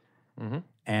 5/5,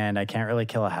 and I can't really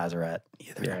kill a Hazaret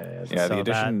either. Yeah. So the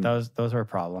addition, those were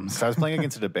problems. So I was playing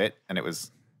against it a bit, and it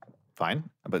was fine.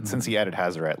 But since he added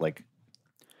Hazaret, like,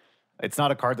 it's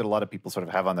not a card that a lot of people sort of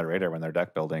have on their radar when they're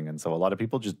deck building, and so a lot of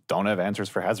people just don't have answers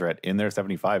for Hazaret in their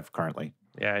 75 currently.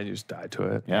 Yeah, and you just die to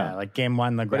it. Yeah, like game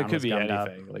 1, the ground but it could be was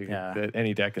anything. up. Like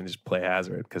any deck can just play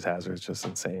Hazard because Hazard is just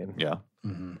insane. Yeah.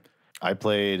 I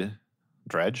played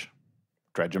Dredge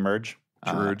Emerge.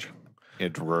 Drurge.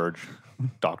 Drurge.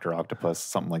 Dr. Octopus,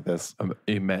 something like this.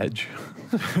 A Medge.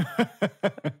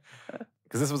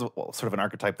 Because this was sort of an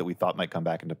archetype that we thought might come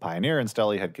back into Pioneer, and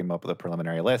Stelly had came up with a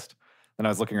preliminary list. Then I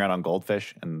was looking around on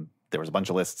Goldfish, and there was a bunch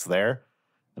of lists there,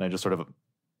 and I just sort of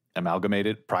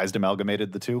prized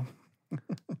amalgamated the two.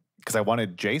 Because I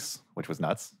wanted Jace, which was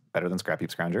nuts, better than Scrap Heap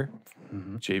Scrounger.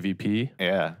 JVP.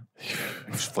 Yeah.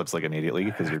 Just flips like immediately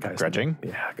because you're grudging.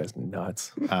 Yeah, guy's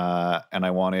nuts. And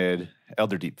I wanted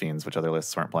Elder Deep Fiends, which other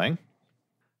lists weren't playing.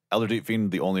 Elder Deep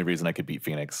Fiend, the only reason I could beat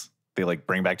Phoenix. They like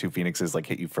bring back 2 Phoenixes, like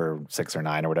hit you for 6 or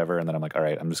 9 or whatever. And then I'm like, all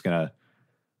right, I'm just going to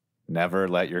never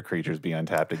let your creatures be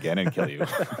untapped again and kill you.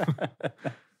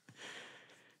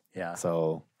 Yeah.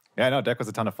 So, yeah, no, deck was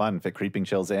a ton of fun. Fit Creeping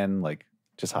Chills in, like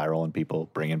just high rolling people,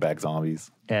 bringing back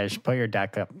zombies. Yeah, you should put your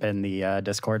deck up in the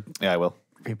Discord. Yeah, I will.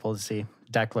 For people to see.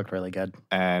 Deck looked really good.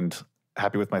 And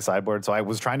happy with my sideboard. So I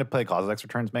was trying to play Cosmos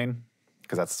Returns main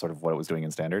because that's sort of what it was doing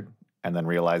in Standard. And then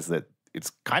realized that it's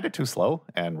kind of too slow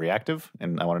and reactive.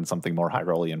 And I wanted something more high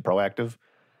rolly and proactive.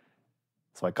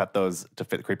 So I cut those to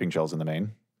fit Creeping Chills in the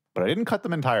main. But I didn't cut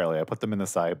them entirely. I put them in the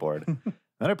sideboard.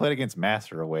 Then I played against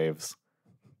Master of Waves,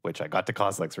 which I got to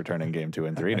Coslex Return in game 2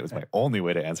 and 3. And it was my only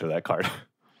way to answer that card.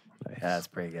 Nice. Yeah, that's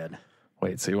pretty good.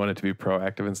 Wait, so you want it to be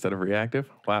proactive instead of reactive?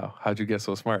 Wow, how'd you get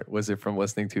so smart? Was it from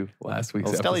listening to last week's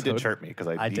episode? Stelly did chirp me because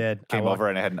I did. Came over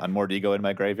and I had an Unmoored Ego in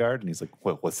my graveyard, and he's like,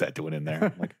 what's that doing in there?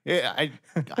 I'm like, yeah,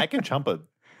 I can chump a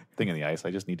thing in the ice.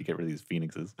 I just need to get rid of these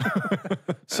Phoenixes.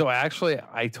 So actually,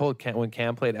 I told Cam, when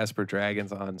Cam played Esper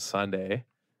Dragons on Sunday,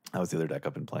 that was the other deck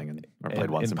I've been playing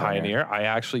played once in Pioneer. I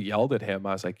actually yelled at him.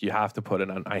 I was like, you have to put it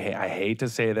on. I hate to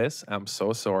say this. I'm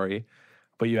so sorry.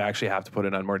 But you actually have to put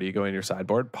an Unmoored Ego in your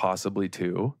sideboard, possibly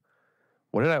 2.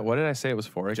 What did I say it was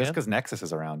for again? Just because Nexus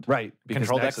is around. Right. Because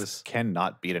Control Nexus X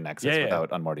cannot beat a Nexus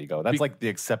without Unmoored Ego. That's like the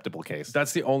acceptable case.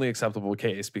 That's the only acceptable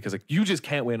case because like you just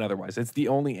can't win otherwise. It's the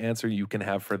only answer you can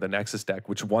have for the Nexus deck,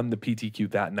 which won the PTQ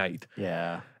that night.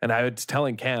 Yeah. And I was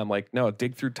telling Cam, like, no,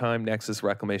 Dig Through Time Nexus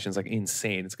Reclamation is like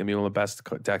insane. It's gonna be one of the best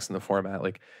decks in the format.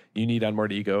 Like, you need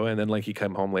Unmoored Ego. And then like he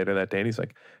came home later that day and he's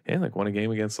like, hey, like won a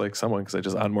game against like someone because I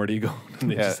just Unmoored Ego.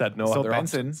 And they just had no other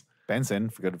options.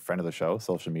 Benson, good friend of the show,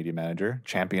 social media manager,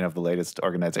 champion of the latest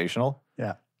organizational,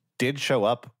 did show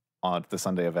up on the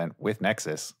Sunday event with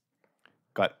Nexus,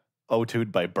 got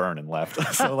O2'd by Burn and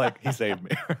left. So like he saved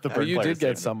me. You did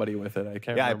get somebody with it. I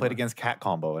can't remember. I played against Cat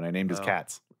Combo and I named his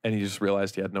cats. And he just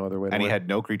realized he had no other way to And win. he had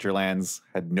no creature lands,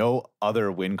 had no other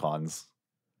win cons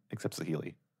except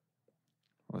Saheeli.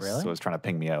 Really? So he was trying to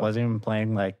ping me out. Wasn't even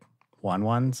playing like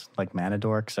 1/1s, like Mana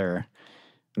Dorks or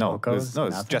No, it was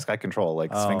nothing? just Jeskai Control,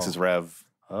 like Sphinx's Rev,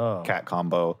 Cat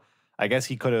Combo. I guess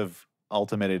he could have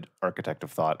ultimated Architect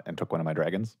of Thought and took one of my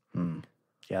dragons.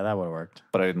 Yeah, that would have worked.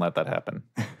 But I didn't let that happen.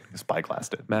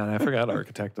 Spyglassed it. Man, I forgot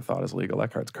Architect of Thought is legal.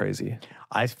 That card's crazy.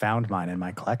 I found mine in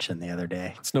my collection the other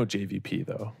day. It's no JVP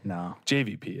though. No.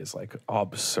 JVP is like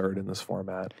absurd in this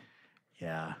format.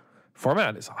 Yeah.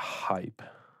 Format is a hype.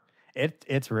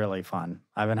 It's really fun.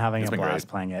 I've been having a blast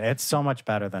playing it. It's so much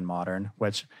better than Modern,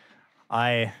 which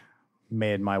I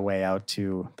made my way out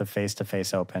to the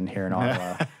face-to-face open here in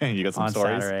Ottawa You got some on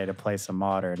stories? Saturday to play some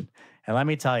Modern. And let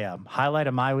me tell you, highlight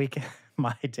of my week,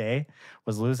 my day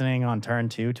was losing on turn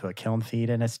 2 to a Kiln Feed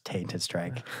and a Tainted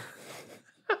Strike.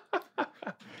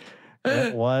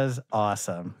 It was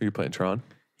awesome. Are you playing Tron?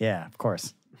 Yeah, of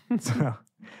course. So,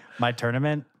 my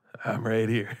tournament. I'm right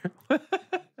here.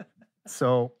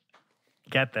 So,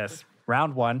 get this.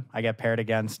 Round 1, I get paired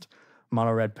against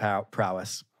Mono Red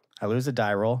Prowess. I lose a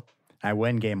die roll. I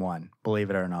win game 1. Believe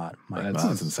it or not.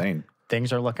 That's insane.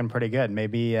 Things are looking pretty good.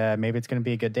 Maybe it's going to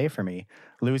be a good day for me.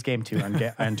 Lose game 2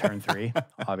 on turn 3,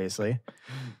 obviously.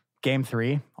 Game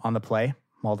 3 on the play.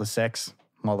 Mull to 6,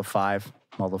 mull to 5,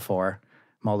 mull to 4,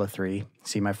 mull to 3.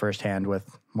 See my first hand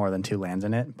with more than 2 lands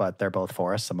in it, but they're both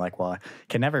forests. I'm like, well, I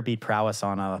can never beat Prowess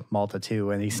on a mull to 2,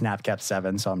 and he snap kept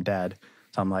 7, so I'm dead.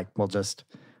 So I'm like, we'll just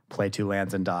play 2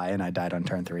 lands and die, and I died on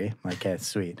turn 3. I'm like, okay,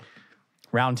 sweet.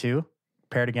 Round 2,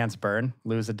 paired against Burn,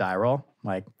 lose a die roll.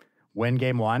 Like, win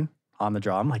game 1 on the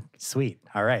draw. I'm like, sweet.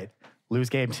 All right. Lose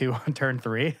game 2 on turn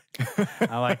 3.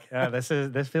 I'm like,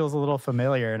 this feels a little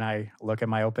familiar. And I look at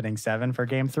my opening 7 for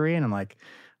game 3, and I'm like,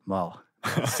 mull.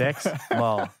 6,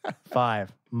 mull.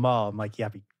 5, mull. I'm like, yeah,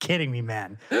 be kidding me,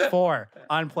 man. 4,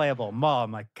 unplayable, mull.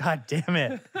 I'm like, God damn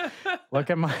it. Look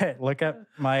at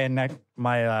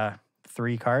my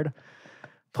 3 card.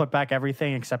 Put back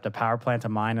everything except a power plant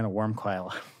of mine and a worm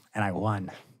coil, and I won.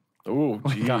 Oh,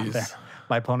 jeez.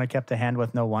 My opponent kept a hand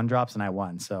with no 1-drops, and I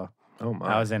won. So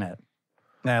I was in it.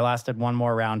 And I lasted one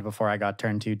more round before I got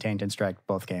turn 2 Tainted Strike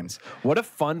both games. What a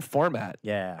fun format.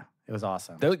 Yeah, it was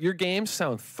awesome. Your games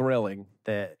sound thrilling.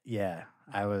 I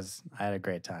had a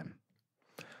great time.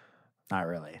 Not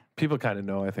really. People kind of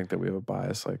know, I think, that we have a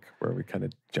bias, like where we kind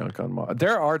of junk on Modern.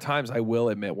 There are times, I will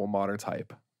admit, when Modern's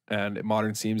hype and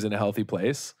Modern seems in a healthy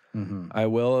place. Mm-hmm. I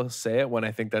will say it when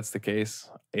I think that's the case.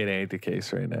 It ain't the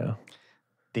case right now.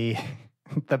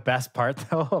 The best part,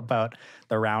 though, about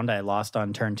the round I lost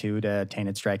on turn 2 to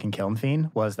Tainted Strike and Kiln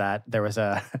Fiend was that there was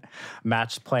a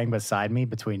match playing beside me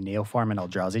between Neoform and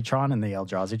Eldrazi-tron, and the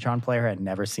Eldrazi-tron player had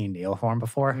never seen Neoform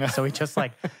before. So he just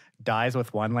like dies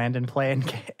with 1 land in play in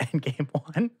game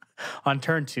 1 on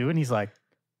turn 2, and he's like,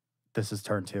 this is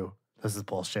turn 2. This is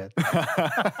bullshit.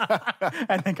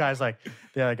 And the other guy's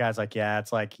like, yeah,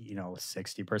 it's like,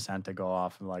 60% to go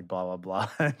off and like blah, blah,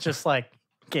 blah. Just like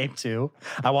game 2.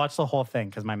 I watched the whole thing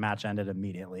because my match ended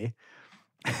immediately.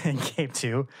 In game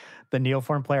 2, the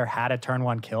Neoform player had a turn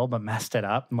 1 kill, but messed it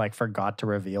up and like forgot to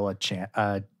reveal a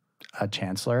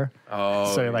Chancellor.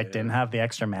 Oh, so he didn't have the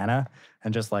extra mana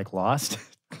and just like lost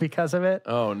because of it.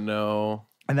 Oh, no.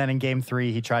 And then in game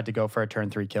 3, he tried to go for a turn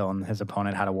 3 kill, and his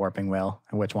opponent had a Warping Whale,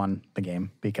 which won the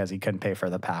game because he couldn't pay for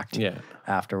the pact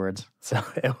afterwards. So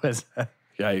it was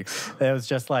yikes. It was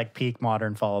just like peak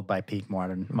Modern followed by peak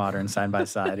modern side by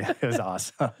side. It was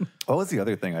awesome. What was the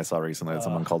other thing I saw recently that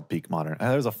someone called Peak Modern?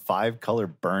 There was a 5-color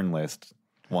burn list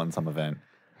won some event.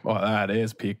 Well, that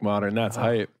is peak Modern. That's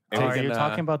hype. Are you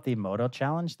talking about the Moto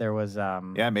challenge? There was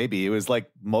yeah, maybe. It was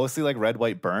like mostly like red,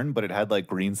 white, burn, but it had like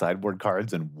green sideboard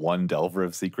cards and 1 Delver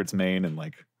of Secrets main and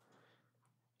like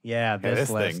this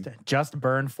list. Thing. Just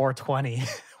burn 420.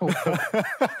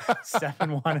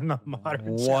 7-1 in the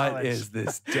Modern challenge. What is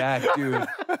this deck, dude?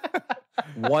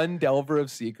 1 Delver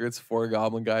of Secrets, 4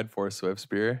 Goblin Guide, 4 Swift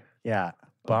Spear. Yeah.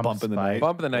 Bump in the night.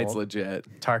 Bump of the Night's legit.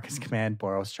 Tarkus Command,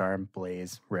 Boros Charm,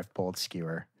 Blaze, Riftbolt,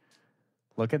 Skewer.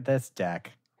 Look at this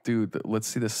deck. Dude, let's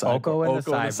see the sideboard. Oko in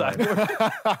the Oko sideboard.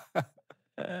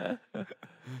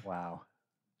 Wow.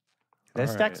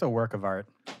 This All deck's a work of art.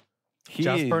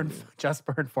 Just burned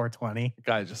 420.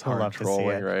 Guy just I'd hard love to see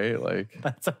trolling, it. right? Like,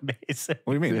 That's amazing.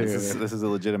 What do you mean? Dude. This is a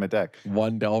legitimate deck.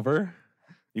 one Delver.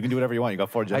 You can do whatever you want. You got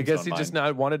 4 gems. I guess he just now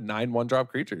wanted 9 1-drop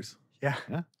creatures. Yeah.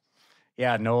 Yeah.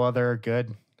 Yeah, no other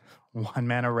good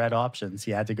 1-mana red options.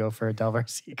 You had to go for a Delver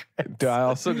Secret. Dude, I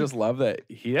also just love that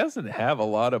he doesn't have a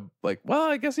lot of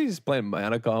I guess he's playing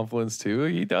Mana Confluence too.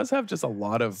 He does have just a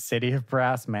lot of City of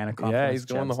Brass, Mana Confluence. yeah, he's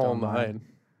going the whole Gemstone 9.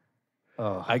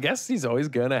 Oh, I guess he's always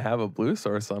gonna have a blue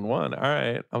source on one. All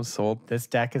right, I'm sold. this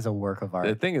deck is a work of The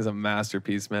art. thing is a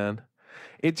masterpiece, man.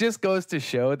 It just goes to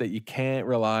show that you can't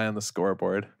rely on the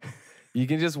scoreboard. You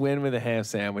can just win with a ham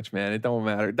sandwich, man. It don't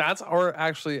matter.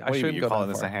 Actually, I shouldn't you go calling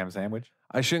that this far. a ham sandwich?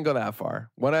 I shouldn't go that far.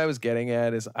 What I was getting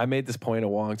at is I made this point a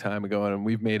long time ago, and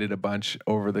we've made it a bunch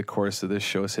over the course of this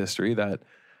show's history, that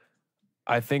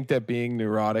I think that being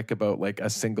neurotic about like a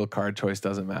single card choice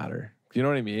doesn't matter. You know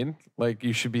what I mean? Like,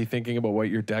 you should be thinking about what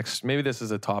your deck's, maybe this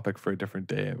is a topic for a different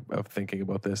day of thinking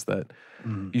about this, that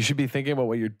you should be thinking about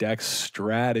what your deck's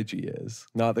strategy is,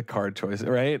 not the card choice,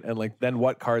 right? And like, then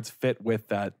what cards fit with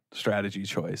that strategy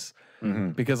choice.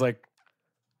 Mm-hmm. Because like,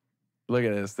 look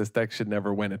at this deck should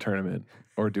never win a tournament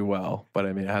or do well, but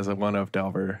I mean, it has a 1-of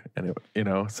Delver and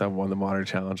it, some won the Modern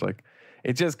Challenge. Like,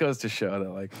 it just goes to show that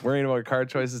like, worrying about card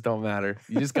choices don't matter.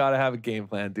 You just got to have a game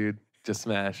plan, dude. Just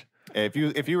smash. If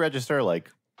you register like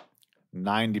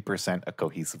 90% a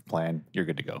cohesive plan, you're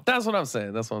good to go. That's what I'm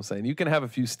saying. You can have a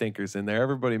few stinkers in there.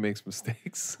 Everybody makes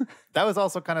mistakes. That was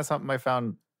also kind of something I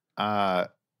found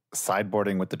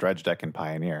sideboarding with the Dredge deck in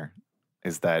Pioneer,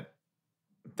 is that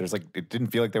there's like, it didn't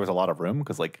feel like there was a lot of room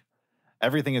because like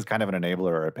everything is kind of an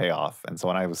enabler or a payoff. And so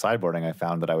when I was sideboarding, I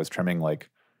found that I was trimming like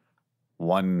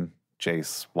 1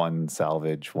 chase, 1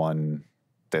 salvage, 1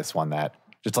 this, 1 that,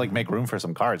 just to like make room for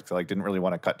some cards because I like didn't really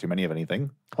want to cut too many of anything.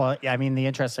 Well, yeah, I mean, the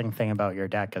interesting thing about your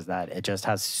deck is that it just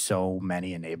has so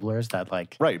many enablers that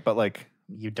like Right, but like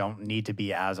you don't need to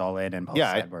be as all in post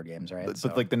Yeah, sideboard games, right?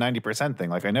 but like the 90% thing,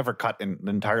 like I never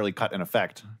entirely cut an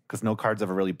effect because no card's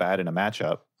ever really bad in a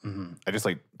matchup. Mhm. I just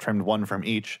like trimmed 1 from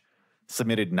each,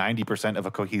 submitted 90% of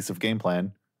a cohesive game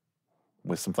plan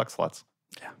with some flex slots.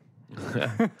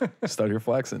 Start your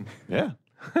flexing. Yeah.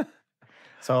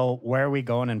 So where are we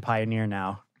going in Pioneer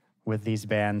now with these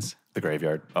bands? The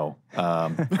graveyard. Oh.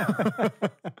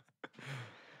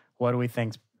 What do we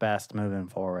think's best moving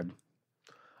forward?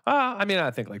 I mean, I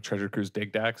think like Treasure Cruise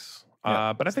dig decks.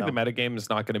 Yeah, But I think the metagame is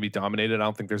not going to be dominated. I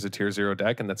don't think there's a tier 0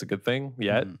 deck, and that's a good thing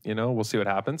yet. We'll see what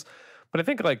happens. But I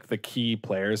think like the key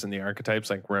players and the archetypes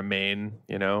like remain,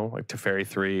 like Teferi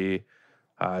 3,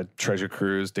 Treasure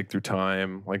Cruise, Dig Through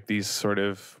Time, like these sort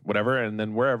of whatever. And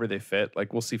then wherever they fit,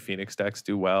 like we'll see Phoenix decks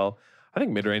do well. I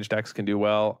think mid-range decks can do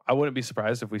well. I wouldn't be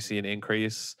surprised if we see an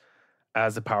increase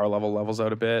as the power level levels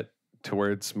out a bit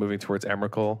moving towards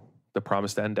Emrakul, the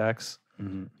Promised End decks.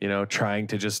 Trying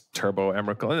to just turbo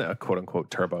Emrakul, quote unquote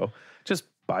turbo. Just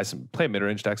play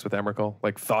mid-range decks with Emrakul.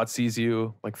 Like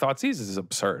Thoughtseize Thoughtseizes is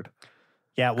absurd.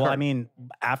 Yeah, well, I mean,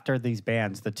 after these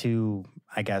bans, two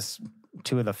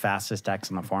of the fastest decks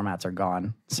in the formats are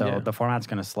gone. So the format's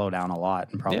going to slow down a lot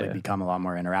and probably become a lot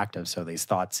more interactive. So these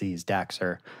Thoughtseize decks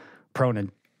are prone to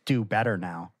do better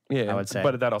now, I would say.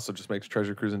 But that also just makes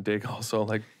Treasure Cruise and Dig also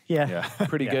like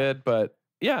pretty good. But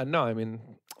yeah, no, I mean,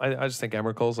 I just think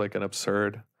Emrakul's like an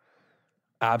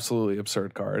absolutely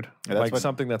absurd card. Yeah, like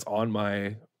something that's on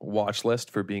my watch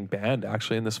list for being banned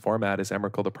actually in this format is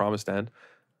Emrakul the Promised End.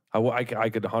 I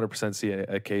could 100% see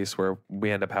a case where we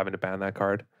end up having to ban that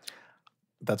card.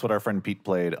 That's what our friend Pete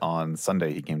played on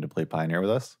Sunday. He came to play Pioneer with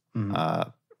us.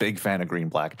 Big fan of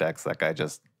green-black decks. That guy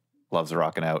just loves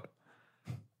rocking out.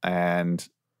 And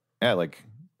yeah, like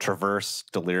Traverse,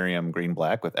 Delirium,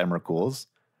 green-black with Emrakul's.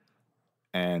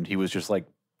 And he was just like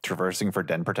traversing for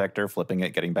Den Protector, flipping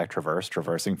it, getting back Traverse,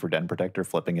 traversing for Den Protector,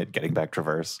 flipping it, getting back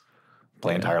Traverse,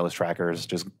 playing Tireless Trackers,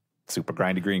 just super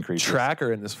grindy green creatures.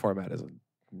 Tracker in this format is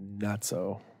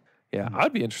nutso. Yeah,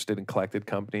 I'd be interested in collected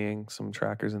companying some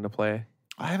trackers into play.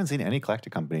 I haven't seen any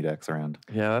Collected Company decks around.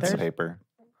 Yeah, that's on paper.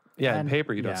 Yeah, in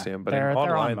paper you don't see them, but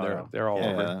online they're all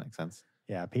over. Yeah, that makes sense.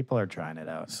 Yeah, people are trying it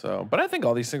out. So, but I think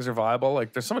all these things are viable.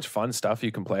 Like, there's so much fun stuff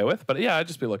you can play with. But yeah, I'd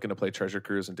just be looking to play Treasure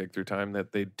Cruise and Dig Through Time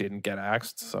that they didn't get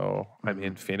axed. So, I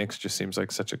mean, Phoenix just seems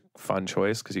like such a fun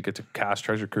choice because you get to cast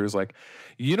Treasure Cruise. Like,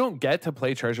 you don't get to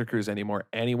play Treasure Cruise anymore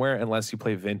anywhere unless you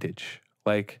play Vintage.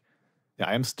 Like, Yeah,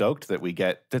 I am stoked that we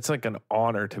get It's like an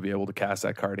honor to be able to cast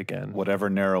that card again. whatever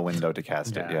narrow window to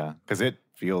cast it. Yeah. Yeah, because it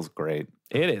feels great.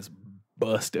 It is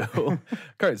busto.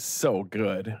 Card is so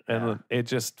good. And Yeah. it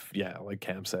just, like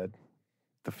Cam said,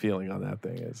 the feeling on that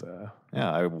thing is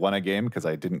Yeah, I won a game because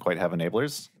I didn't quite have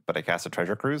enablers, but I cast a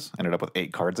treasure cruise. Ended up with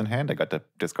 8 cards in hand. I got to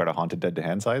discard a haunted dead to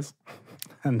hand size.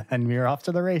 And then we're off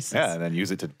to the races. Yeah, and then use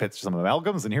it to pitch some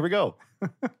amalgams, and here we go.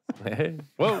 hey,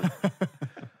 whoa.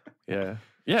 Yeah.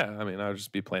 I mean, I'll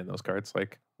just be playing those cards.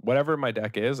 Like whatever my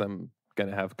deck is, I'm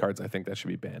gonna have cards I think that should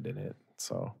be banned in it.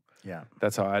 So Yeah.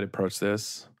 that's how I'd approach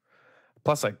this.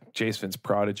 Plus, like Jace Finn's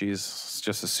Prodigy is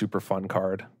just a super fun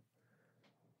card.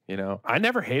 You know, I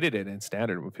never hated it in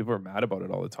standard when people are mad about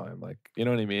it all the time. Like, you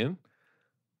know what I mean?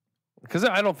 Because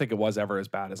I don't think it was ever as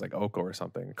bad as like Oko or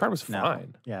something. The card was No.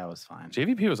 fine. Yeah, it was fine.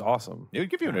 JVP was awesome. It would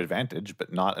give you an advantage,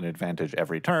 but not an advantage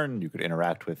every turn. You could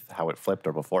interact with how it flipped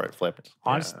or before it flipped.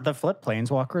 Honestly, the flip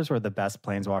planeswalkers were the best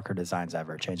planeswalker designs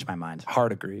ever. Changed my mind.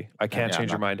 Hard agree. I can't Yeah,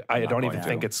 change I'm your not- mind. I'm I not don't going even to.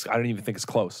 think it's. I don't even think it's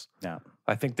close. Yeah.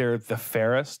 I think they're the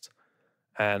fairest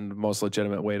and most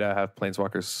legitimate way to have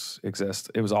planeswalkers exist.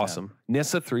 It was awesome.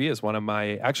 Nissa 3 is one of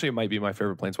my. Actually, it might be my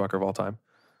favorite planeswalker of all time.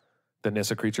 The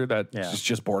Nissa creature that is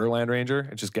just Borderland Ranger.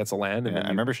 It just gets a land, and Yeah, then I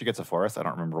remember she gets a forest. I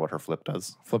don't remember what her flip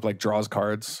does. flip like draws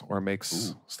cards or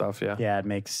makes stuff. Yeah. Yeah, it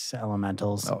makes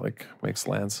elementals. Oh, like makes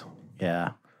lands.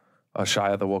 Yeah.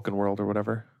 Shy of the Woken World or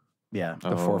whatever. Yeah. The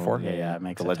 4/4. Yeah, it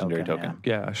makes the a legendary token. token.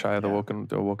 Yeah, Shy of the Woken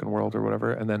World or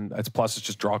whatever. And then it's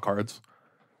just draw cards.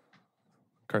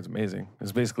 Card's amazing.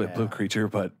 It's basically a blue creature,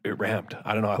 but it ramped.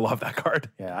 I don't know. I love that card.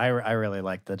 Yeah, I really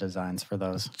like the designs for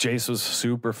those. Jace was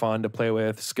super fun to play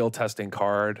with. Skill testing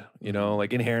card, you know,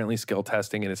 like inherently skill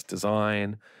testing in its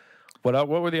design. What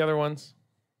were the other ones?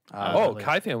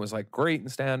 Kythian was like great in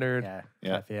standard. Yeah,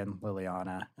 Yeah. Kathian,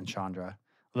 Liliana, and Chandra.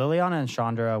 Liliana and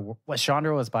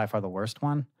Chandra was by far the worst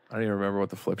one. I don't even remember what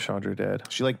the flip Chandra did.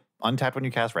 She like untapped when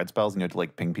you cast red spells, and you had to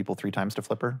like ping people 3 times to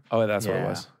flip her. Oh, that's what it Yeah.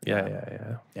 was.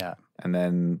 Yeah. Yeah. And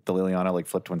then the Liliana like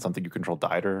flipped when something you control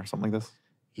died or something like this.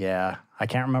 Yeah. I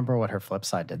can't remember what her flip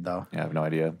side did, though. Yeah, I have no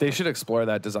idea. They should explore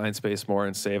that design space more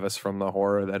and save us from the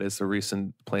horror that is the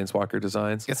recent Planeswalker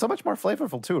designs. It's so much more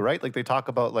flavorful too, right? Like they talk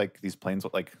about like these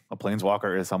like a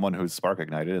planeswalker is someone who's spark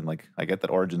ignited, and like I get that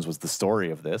Origins was the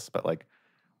story of this, but like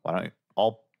why don't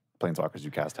all planeswalkers you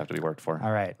cast have to be worked for?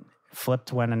 All right.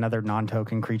 Flipped when another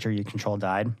non-token creature you control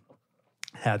died.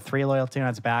 Had 3 loyalty on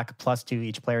its back, +2.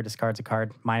 Each player discards a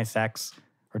card, -X.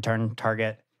 Return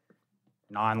target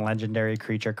non-legendary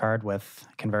creature card with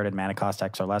converted mana cost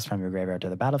X or less from your graveyard to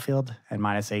the battlefield. And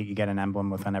 -8, you get an emblem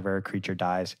with whenever a creature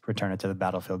dies, return it to the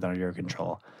battlefield under your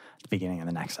control at the beginning of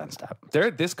the next end step.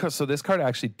 So this card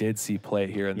actually did see play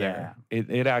here and there.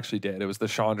 It actually did. It was the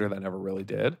Chandra that never really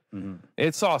did.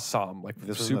 It saw some like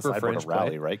This was in the super sideboard fringe of Rally,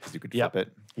 play. right? Because you could Yep. flip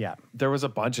it. Yeah. There was a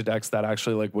bunch of decks that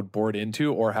actually like would board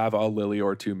into or have a Lily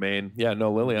or 2 main. Yeah,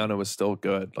 no, Liliana was still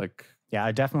good. Like Yeah,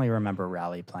 I definitely remember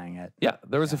Rally playing it. yeah,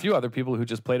 there was a few other people who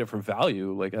just played it for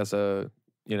value, like as a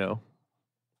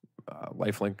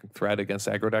lifelink threat against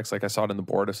aggro decks. Like I saw it on the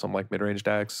board of some like mid-range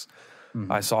decks.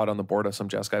 I saw it on the board of some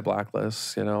Jeskai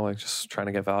Blacklists, like just trying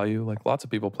to get value. Like lots of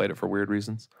people played it for weird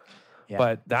reasons. Yeah.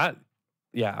 But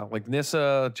like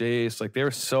Nissa, Jace, like they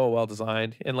were so well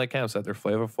designed. And like Cam said, they're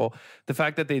flavorful. The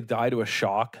fact that they die to a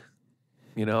shock,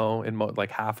 in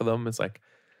like half of them, it's like,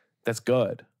 that's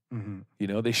good.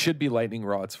 They should be lightning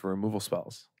rods for removal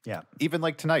spells. Yeah. Even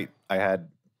like tonight, I had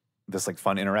this like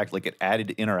fun interact, like it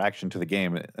added interaction to the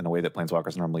game in a way that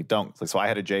planeswalkers normally don't. Like, so I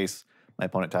had a Jace, my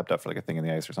opponent tapped up for like a thing in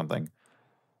the ice or something.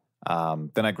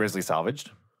 Then I Grizzly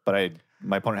salvaged, but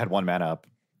my opponent had 1 mana up,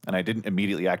 and I didn't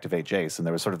immediately activate Jace. And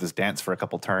there was sort of this dance for a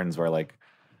couple turns where like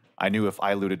I knew if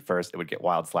I looted first, it would get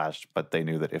wild slashed, but they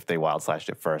knew that if they wild slashed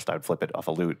it first, I would flip it off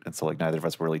a loot. And so like neither of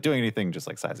us were really doing anything, just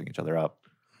like sizing each other up.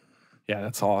 Yeah,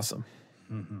 that's awesome.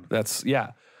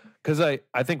 Because I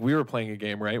think we were playing a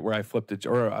game, right, where I flipped it,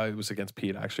 or I was against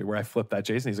Pete actually, where I flipped that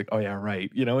Jace, and he's like, oh yeah, right.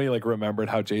 He like remembered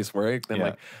how Jace worked. And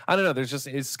like, I don't know,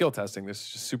 it's skill testing. There's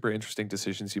just super interesting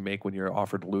decisions you make when you're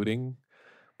offered looting.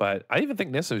 But I even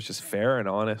think Nissa is just fair and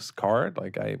honest card.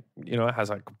 Like it has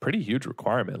like a pretty huge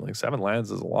requirement. Like 7 lands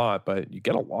is a lot, but you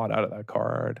get a lot out of that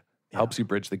card. Helps you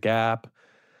bridge the gap.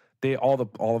 All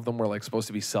of them were like supposed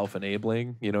to be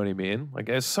self-enabling. You know what I mean? Like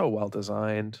it's so well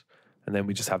designed. And then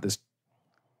we just have this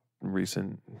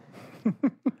recent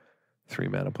 3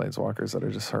 mana planeswalkers that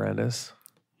are just horrendous.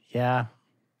 Yeah.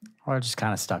 We're just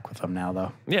kind of stuck with them now,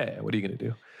 though. Yeah. What are you going to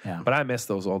do? Yeah. But I miss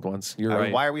those old ones. You're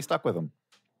right. Why are we stuck with them?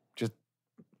 Just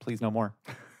please no more.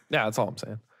 Yeah, that's all I'm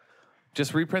saying.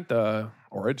 Just reprint the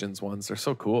Origins ones. They're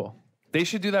so cool. They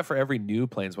should do that for every new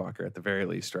planeswalker at the very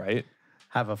least, right?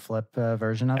 Have a flip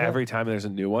version of it? Every time there's a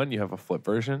new one, you have a flip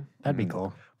version. That'd be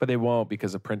cool. But they won't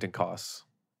because of printing costs,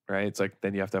 right? It's like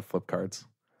then you have to have flip cards,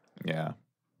 Yeah,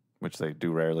 which they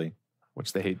do rarely.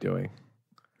 which they hate doing.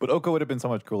 But Oko would have been so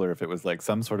much cooler if it was like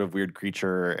some sort of weird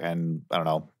creature and, I don't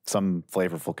know, some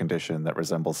flavorful condition that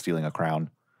resembles stealing a crown.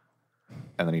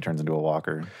 And then he turns into a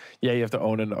walker. Yeah, you have to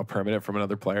own a permanent from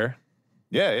another player.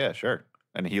 Yeah, sure.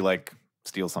 And he like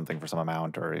steals something for some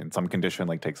amount or in some condition,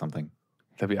 like takes something.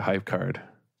 That'd be a hype card.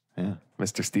 Yeah.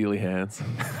 Mr. Steely Hands.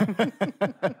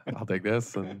 I'll take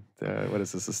this. And what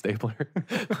is this, a stapler?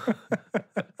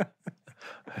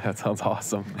 That sounds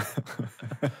awesome.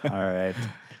 All right.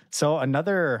 So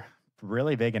another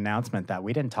really big announcement that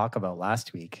we didn't talk about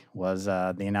last week was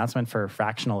the announcement for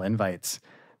fractional invites.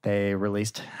 They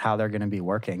released how they're going to be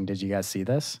working. Did you guys see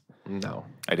this? No.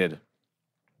 I did.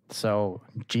 So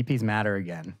GPs matter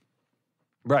again.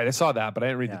 Right, I saw that, but I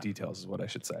didn't read Yeah. the details is what I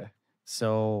should say.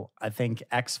 So I think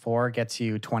X4 gets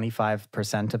you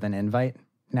 25% of an invite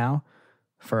now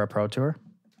for a Pro Tour.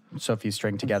 So if you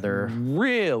string together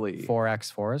Really? 4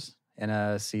 X4s in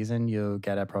a season, you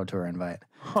get a Pro Tour invite.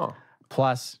 Huh.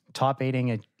 Plus, top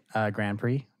 8ing a Grand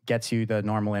Prix gets you the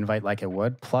normal invite like it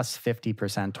would, plus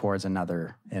 50% towards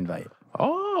another invite.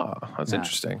 Oh, that's Yeah.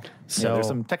 interesting. So Yeah, there's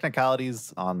some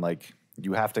technicalities on like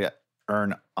you have to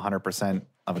earn 100%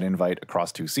 of an invite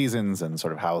across 2 seasons and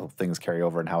sort of how things carry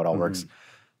over and how it all works.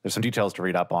 There's some details to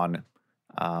read up on.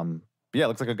 But yeah, it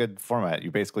looks like a good format.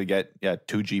 You basically get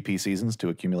 2 GP seasons to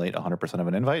accumulate 100% of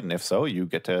an invite. And if so, you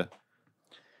get to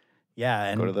yeah,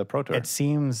 and go to the Pro Tour. it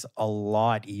seems a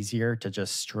lot easier to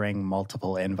just string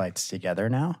multiple invites together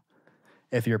now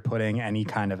if you're putting any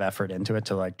kind of effort into it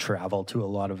to like travel to a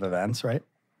lot of events, right?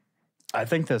 I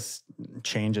think this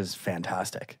change is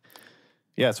fantastic.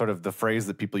 Yeah, sort of the phrase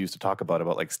that people used to talk about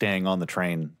like staying on the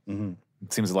train.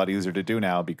 It seems a lot easier to do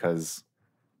now because,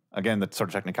 again, the sort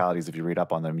of technicalities, if you read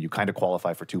up on them, you kind of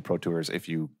qualify for 2 Pro Tours if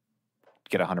you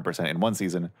get 100% in one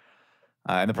season.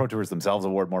 And the Pro Tours themselves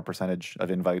award more percentage of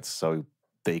invites, so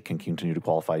they can continue to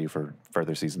qualify you for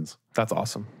further seasons. That's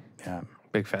awesome. Yeah.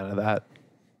 Big fan of that.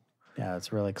 Yeah,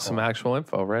 it's really cool. Some actual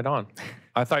info right on.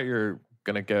 I thought you were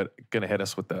gonna hit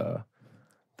us with the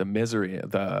misery,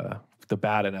 the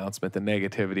bad announcement, the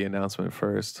negativity announcement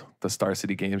first, the Star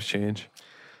City Games change,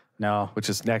 No, which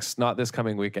is next, not this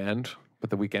coming weekend, but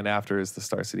the weekend after is the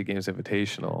Star City Games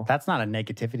Invitational. that's not a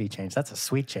negativity change. That's a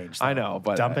sweet change. I though. know,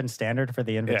 but Dumping standard for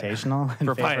the invitational in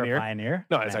For favor of Pioneer? Pioneer.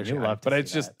 no, it's Man, actually you hype, love to but see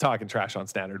it's just that. talking trash on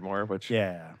standard more, which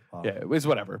Yeah. Well, yeah, it was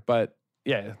whatever. But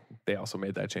yeah, they also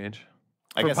made that change.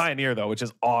 I For guess Pioneer though, which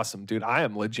is awesome, dude. I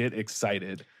am legit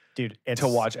excited dude, it's to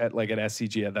watch at like an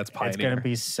SCG that's Pioneer. It's going to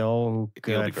be so It'll be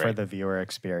good for great. the viewer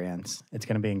experience. It's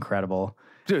going to be incredible.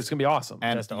 Dude, it's gonna be awesome.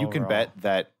 and just you can overall. bet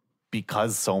that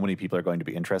because so many people are going to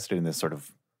be interested in this sort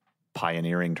of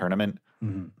pioneering tournament,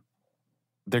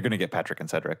 they're going to get Patrick and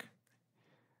Cedric.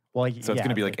 Well, So it's going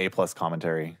to be like A+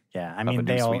 commentary. yeah. I a mean, new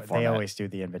they suite they format. always do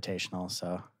the invitational,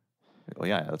 so Well,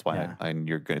 yeah, that's why Yeah.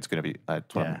 you're good. It's going to be.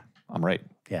 That's why Yeah. I'm right.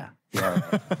 yeah.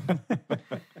 Yeah.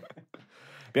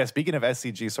 Yeah, speaking of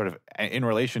SCG, sort of in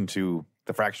relation to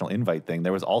the fractional invite thing,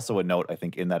 there was also a note, I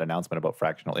think, in that announcement about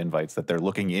fractional invites that they're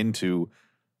looking into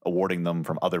awarding them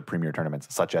from other premier tournaments,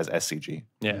 such as SCG.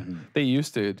 Yeah, they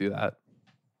used to do that.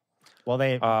 Well,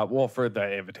 Well, for the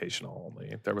invitational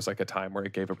only, there was like a time where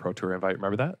it gave a Pro Tour invite.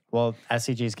 Remember that?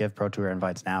 SCGs give Pro Tour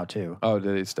invites now too. Oh,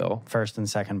 do they still? First and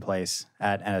second place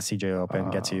at SCG Open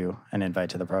gets you an invite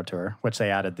to the Pro Tour, which they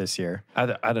added this year.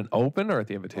 At an open or at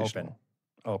the invitational?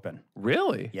 Open.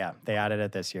 Really? Yeah, they added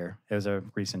it this year. It was a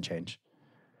recent change.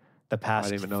 The past,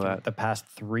 didn't even know that. The past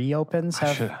 3 Opens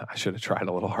have. I should have tried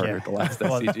a little harder Yeah. at the last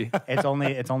Well, SCG.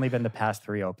 it's only been the past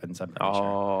 3 Opens. I'm pretty sure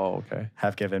Oh, okay.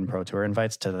 have given Pro Tour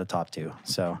invites to the top 2.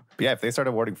 So But yeah, if they start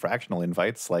awarding fractional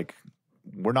invites, like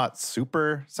we're not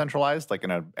super centralized, like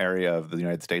in an area of the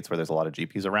United States where there's a lot of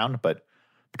GPs around, but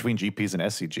between GPs and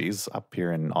SCGs up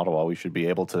here in Ottawa, we should be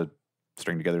able to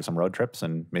string together some road trips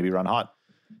and maybe run hot.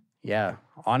 yeah,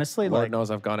 honestly, Lord like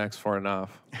knows I've gone X4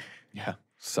 enough. Yeah.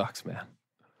 Sucks, man.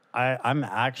 I'm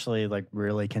actually like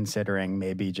really considering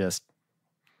maybe just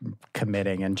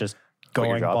committing and just Quit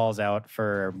your going job? balls out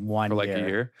for 1 For like year. a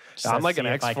year. Just I'm to like an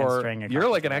see if I can string a X4. You're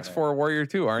couple like an together. X4 warrior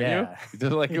too, aren't Yeah. you?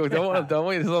 Just like don't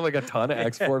we just have like a ton of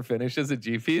X4 finishes at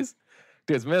GPs?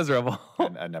 Dude, it's miserable.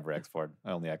 I never X4'd.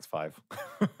 I only X5.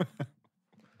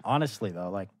 Honestly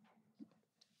though, like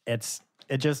it's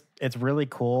really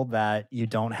cool that you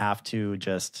don't have to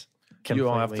just You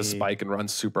don't have to completely- spike and run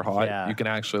super hot. Yeah. You can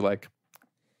actually like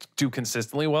do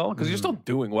consistently well because you're still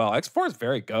doing well. X4 is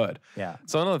very good. Yeah.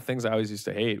 So one of the things I always used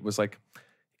to hate was like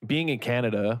being in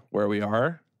Canada where we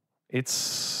are,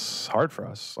 it's it's hard for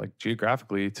us, like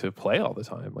geographically, to play all the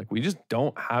time. Like we just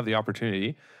don't have the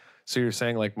opportunity. So you're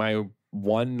saying like my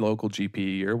one local GP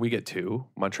year, we get 2,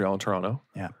 Montreal and Toronto.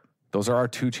 Yeah. Those are our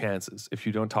 2 chances. If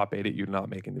you don't top 8 it, you're not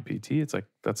making the PT. It's like,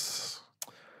 that's,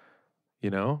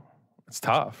 it's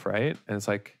tough, right? And it's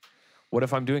like, what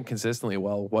if I'm doing consistently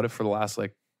well? What if for the last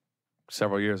like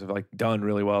several years I've like done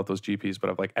really well at those GPs, but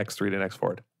I've like X3 and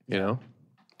X4'd, you know?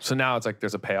 So now it's like,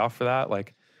 there's a payoff for that.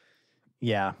 Like,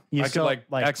 yeah, I could like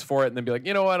X4 it and then be like,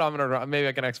 you know what? Maybe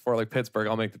I can X4 like Pittsburgh.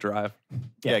 I'll make the drive.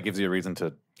 Yeah, it gives you a reason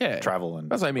to travel. And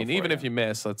that's what I mean. Even if you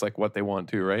miss, that's like what they want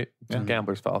to, right? It's a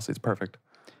gambler's fallacy. It's perfect.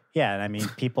 Yeah, and I mean,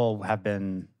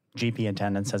 GP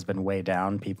attendance has been way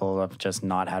down. People have just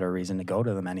not had a reason to go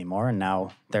to them anymore, and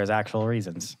now there's actual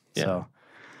reasons. Yeah. So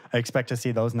I expect to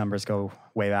see those numbers go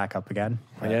way back up again.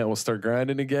 Yeah, we'll start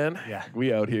grinding again. Yeah.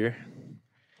 We out here.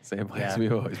 Same place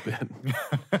we've always been.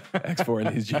 X4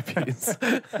 in these GPs.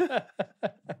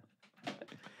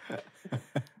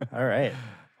 All right.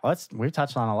 Well, we've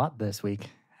touched on a lot this week.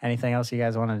 Anything else you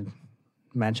guys want to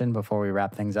mention before we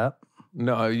wrap things up?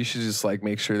 No, you should just like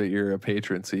make sure that you're a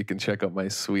patron so you can check out my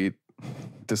sweet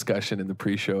discussion in the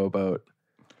pre-show about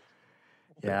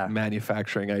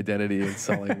manufacturing identity and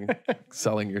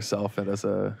selling yourself as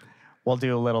a We'll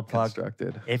do a little plug.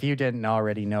 Constructed. If you didn't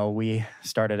already know, we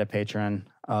started a Patreon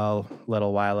a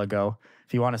little while ago.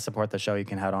 If you want to support the show, you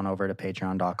can head on over to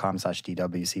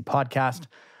patreon.com/DWC Podcast.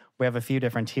 We have a few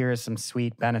different tiers, some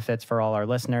sweet benefits for all our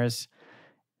listeners.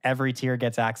 Every tier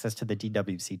gets access to the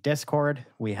DWC Discord.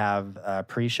 We have a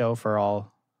pre-show for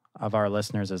all of our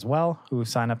listeners as well who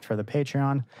sign up for the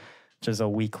Patreon, which is a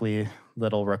weekly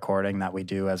little recording that we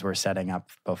do as we're setting up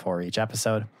before each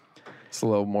episode. It's a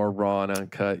little more raw and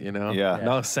uncut, Yeah.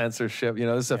 No censorship.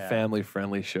 This is a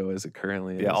family-friendly show as it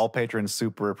currently is. Yeah, all patrons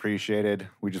super appreciated.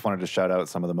 We just wanted to shout out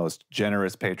some of the most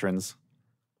generous patrons.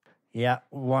 Yeah,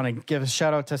 want to give a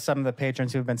shout out to some of the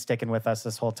patrons who've been sticking with us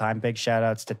this whole time. Big shout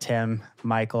outs to Tim,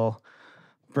 Michael,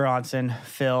 Bronson,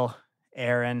 Phil,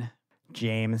 Aaron,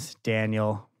 James,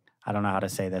 Daniel. I don't know how to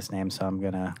say this name, so I'm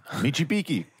going to...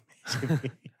 Michibiki.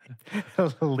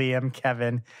 Liam,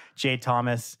 Kevin, Jay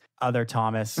Thomas, Other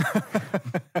Thomas,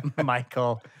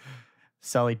 Michael,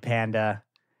 Sully Panda,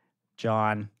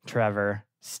 John, Trevor,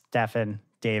 Stefan,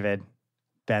 David,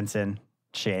 Benson,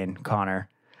 Shane, Connor,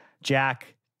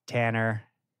 Jack, Tanner,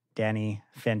 Denny,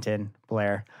 Finton,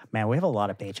 Blair. Man, we have a lot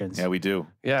of patrons. Yeah, we do.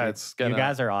 Yeah, you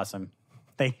guys are awesome.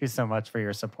 Thank you so much for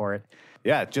your support.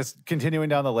 Yeah, just continuing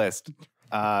down the list.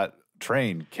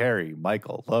 Train, Carrie,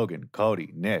 Michael, Logan,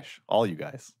 Cody, Nish, all you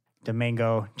guys.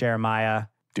 Domingo, Jeremiah,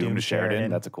 Doom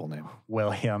Sheridan. That's a cool name.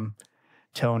 William,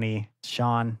 Tony,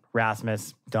 Sean,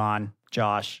 Rasmus, Don,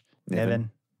 Josh,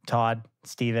 Niven, Todd,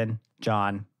 Steven,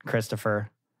 John, Christopher,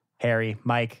 Harry,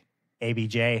 Mike,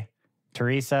 ABJ,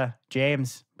 Teresa,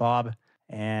 James, Bob,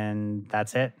 and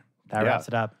that's it. That wraps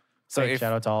it up. So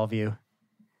shout out to all of you.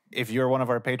 If you're one of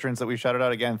our patrons that we shouted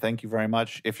out again, thank you very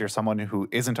much. If you're someone who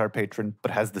isn't our patron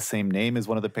but has the same name as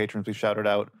one of the patrons we shouted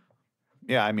out,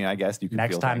 I guess you can.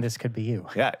 Next time, this could be you.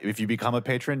 Yeah, if you become a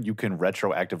patron, you can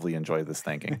retroactively enjoy this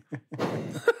thanking.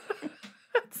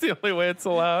 It's the only way it's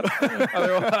allowed.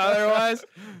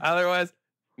 Otherwise,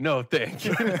 no thank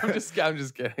you. I'm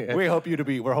just kidding. We hope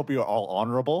you're all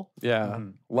honorable. Yeah,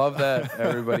 love that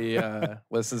everybody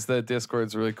listens to the Discord.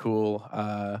 It's really cool.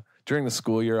 During the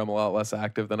school year, I'm a lot less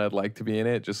active than I'd like to be in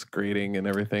it. Just grading and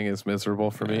everything is miserable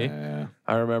for me.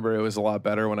 I remember it was a lot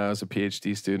better when I was a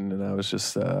PhD student, and I was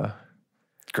just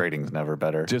grading's never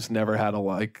better. Just never had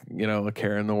a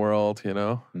care in the world,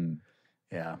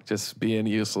 Yeah. Just being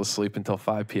useless, sleep until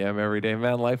 5 p.m. every day.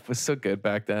 Man, life was so good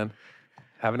back then.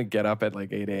 Having to get up at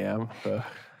like 8 a.m. But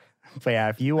yeah,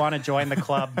 if you want to join the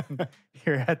club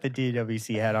here at the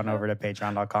DWC, head on over to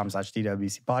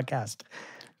patreon.com/DWC Podcast.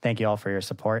 Thank you all for your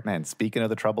support. Man, speaking of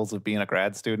the troubles of being a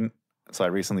grad student, so I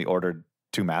recently ordered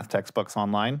 2 math textbooks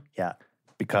online. Yeah.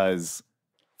 Because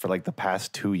for like the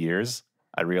past 2 years,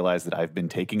 I realized that I've been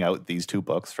taking out these 2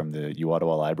 books from the U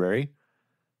Ottawa library,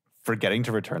 forgetting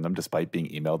to return them despite being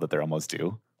emailed that they're almost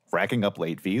due, racking up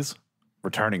late fees,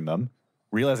 returning them,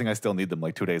 realizing I still need them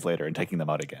like 2 days later and taking them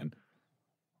out again.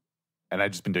 And I've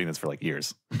just been doing this for like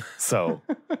years. So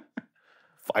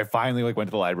I finally went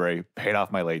to the library, paid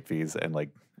off my late fees, and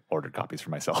ordered copies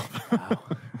for myself. Wow.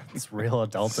 It's real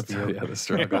adult of you. Yeah, the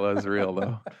struggle is real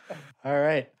though. All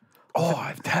right. Oh, I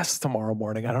have tests tomorrow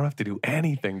morning. I don't have to do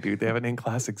anything, dude. They have an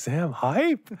in-class exam.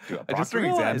 Hype. Dude, proctoring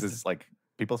exams is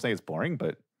people say it's boring,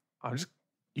 but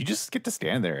you just get to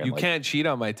stand there. And you can't cheat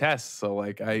on my tests. So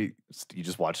you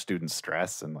just watch students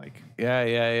stress and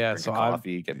yeah. So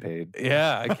coffee, get paid.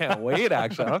 Yeah, I can't wait.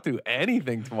 Actually, I don't have to do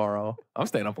anything tomorrow. I'm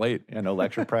staying up late. Yeah, no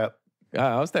lecture prep.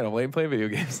 I was staying up late and playing video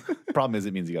games. Problem is,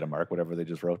 it means you got to mark whatever they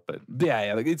just wrote. But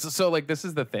yeah. Like, it's so like this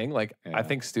is the thing. Like I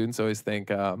think students always think,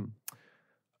 you're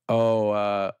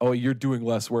doing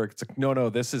less work. It's like no.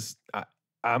 This is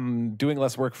I'm doing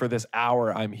less work for this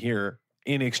hour I'm here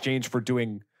in exchange for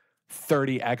doing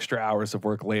 30 extra hours of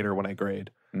work later when I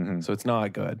grade. Mm-hmm. So it's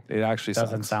not good. It actually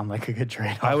doesn't sucks. sound like a good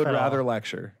trade-off. I would rather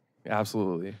lecture.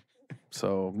 Absolutely.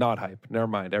 So not hype. Never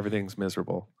mind. Everything's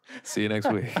miserable. See you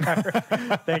next week.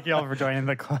 Thank you all for joining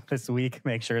the club this week.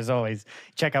 Make sure, as always,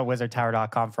 check out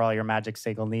wizardtower.com for all your Magic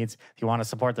Sigil needs. If you want to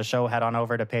support the show, head on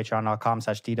over to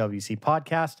patreon.com/DWC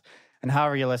Podcast. And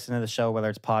however you listen to the show, whether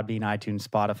it's Podbean, iTunes,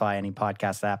 Spotify, any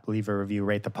podcast app, leave a review,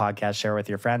 rate the podcast, share with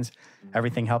your friends.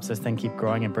 Everything helps this thing keep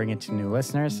growing and bring it to new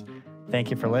listeners. Thank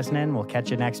you for listening. We'll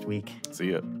catch you next week.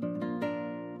 See ya.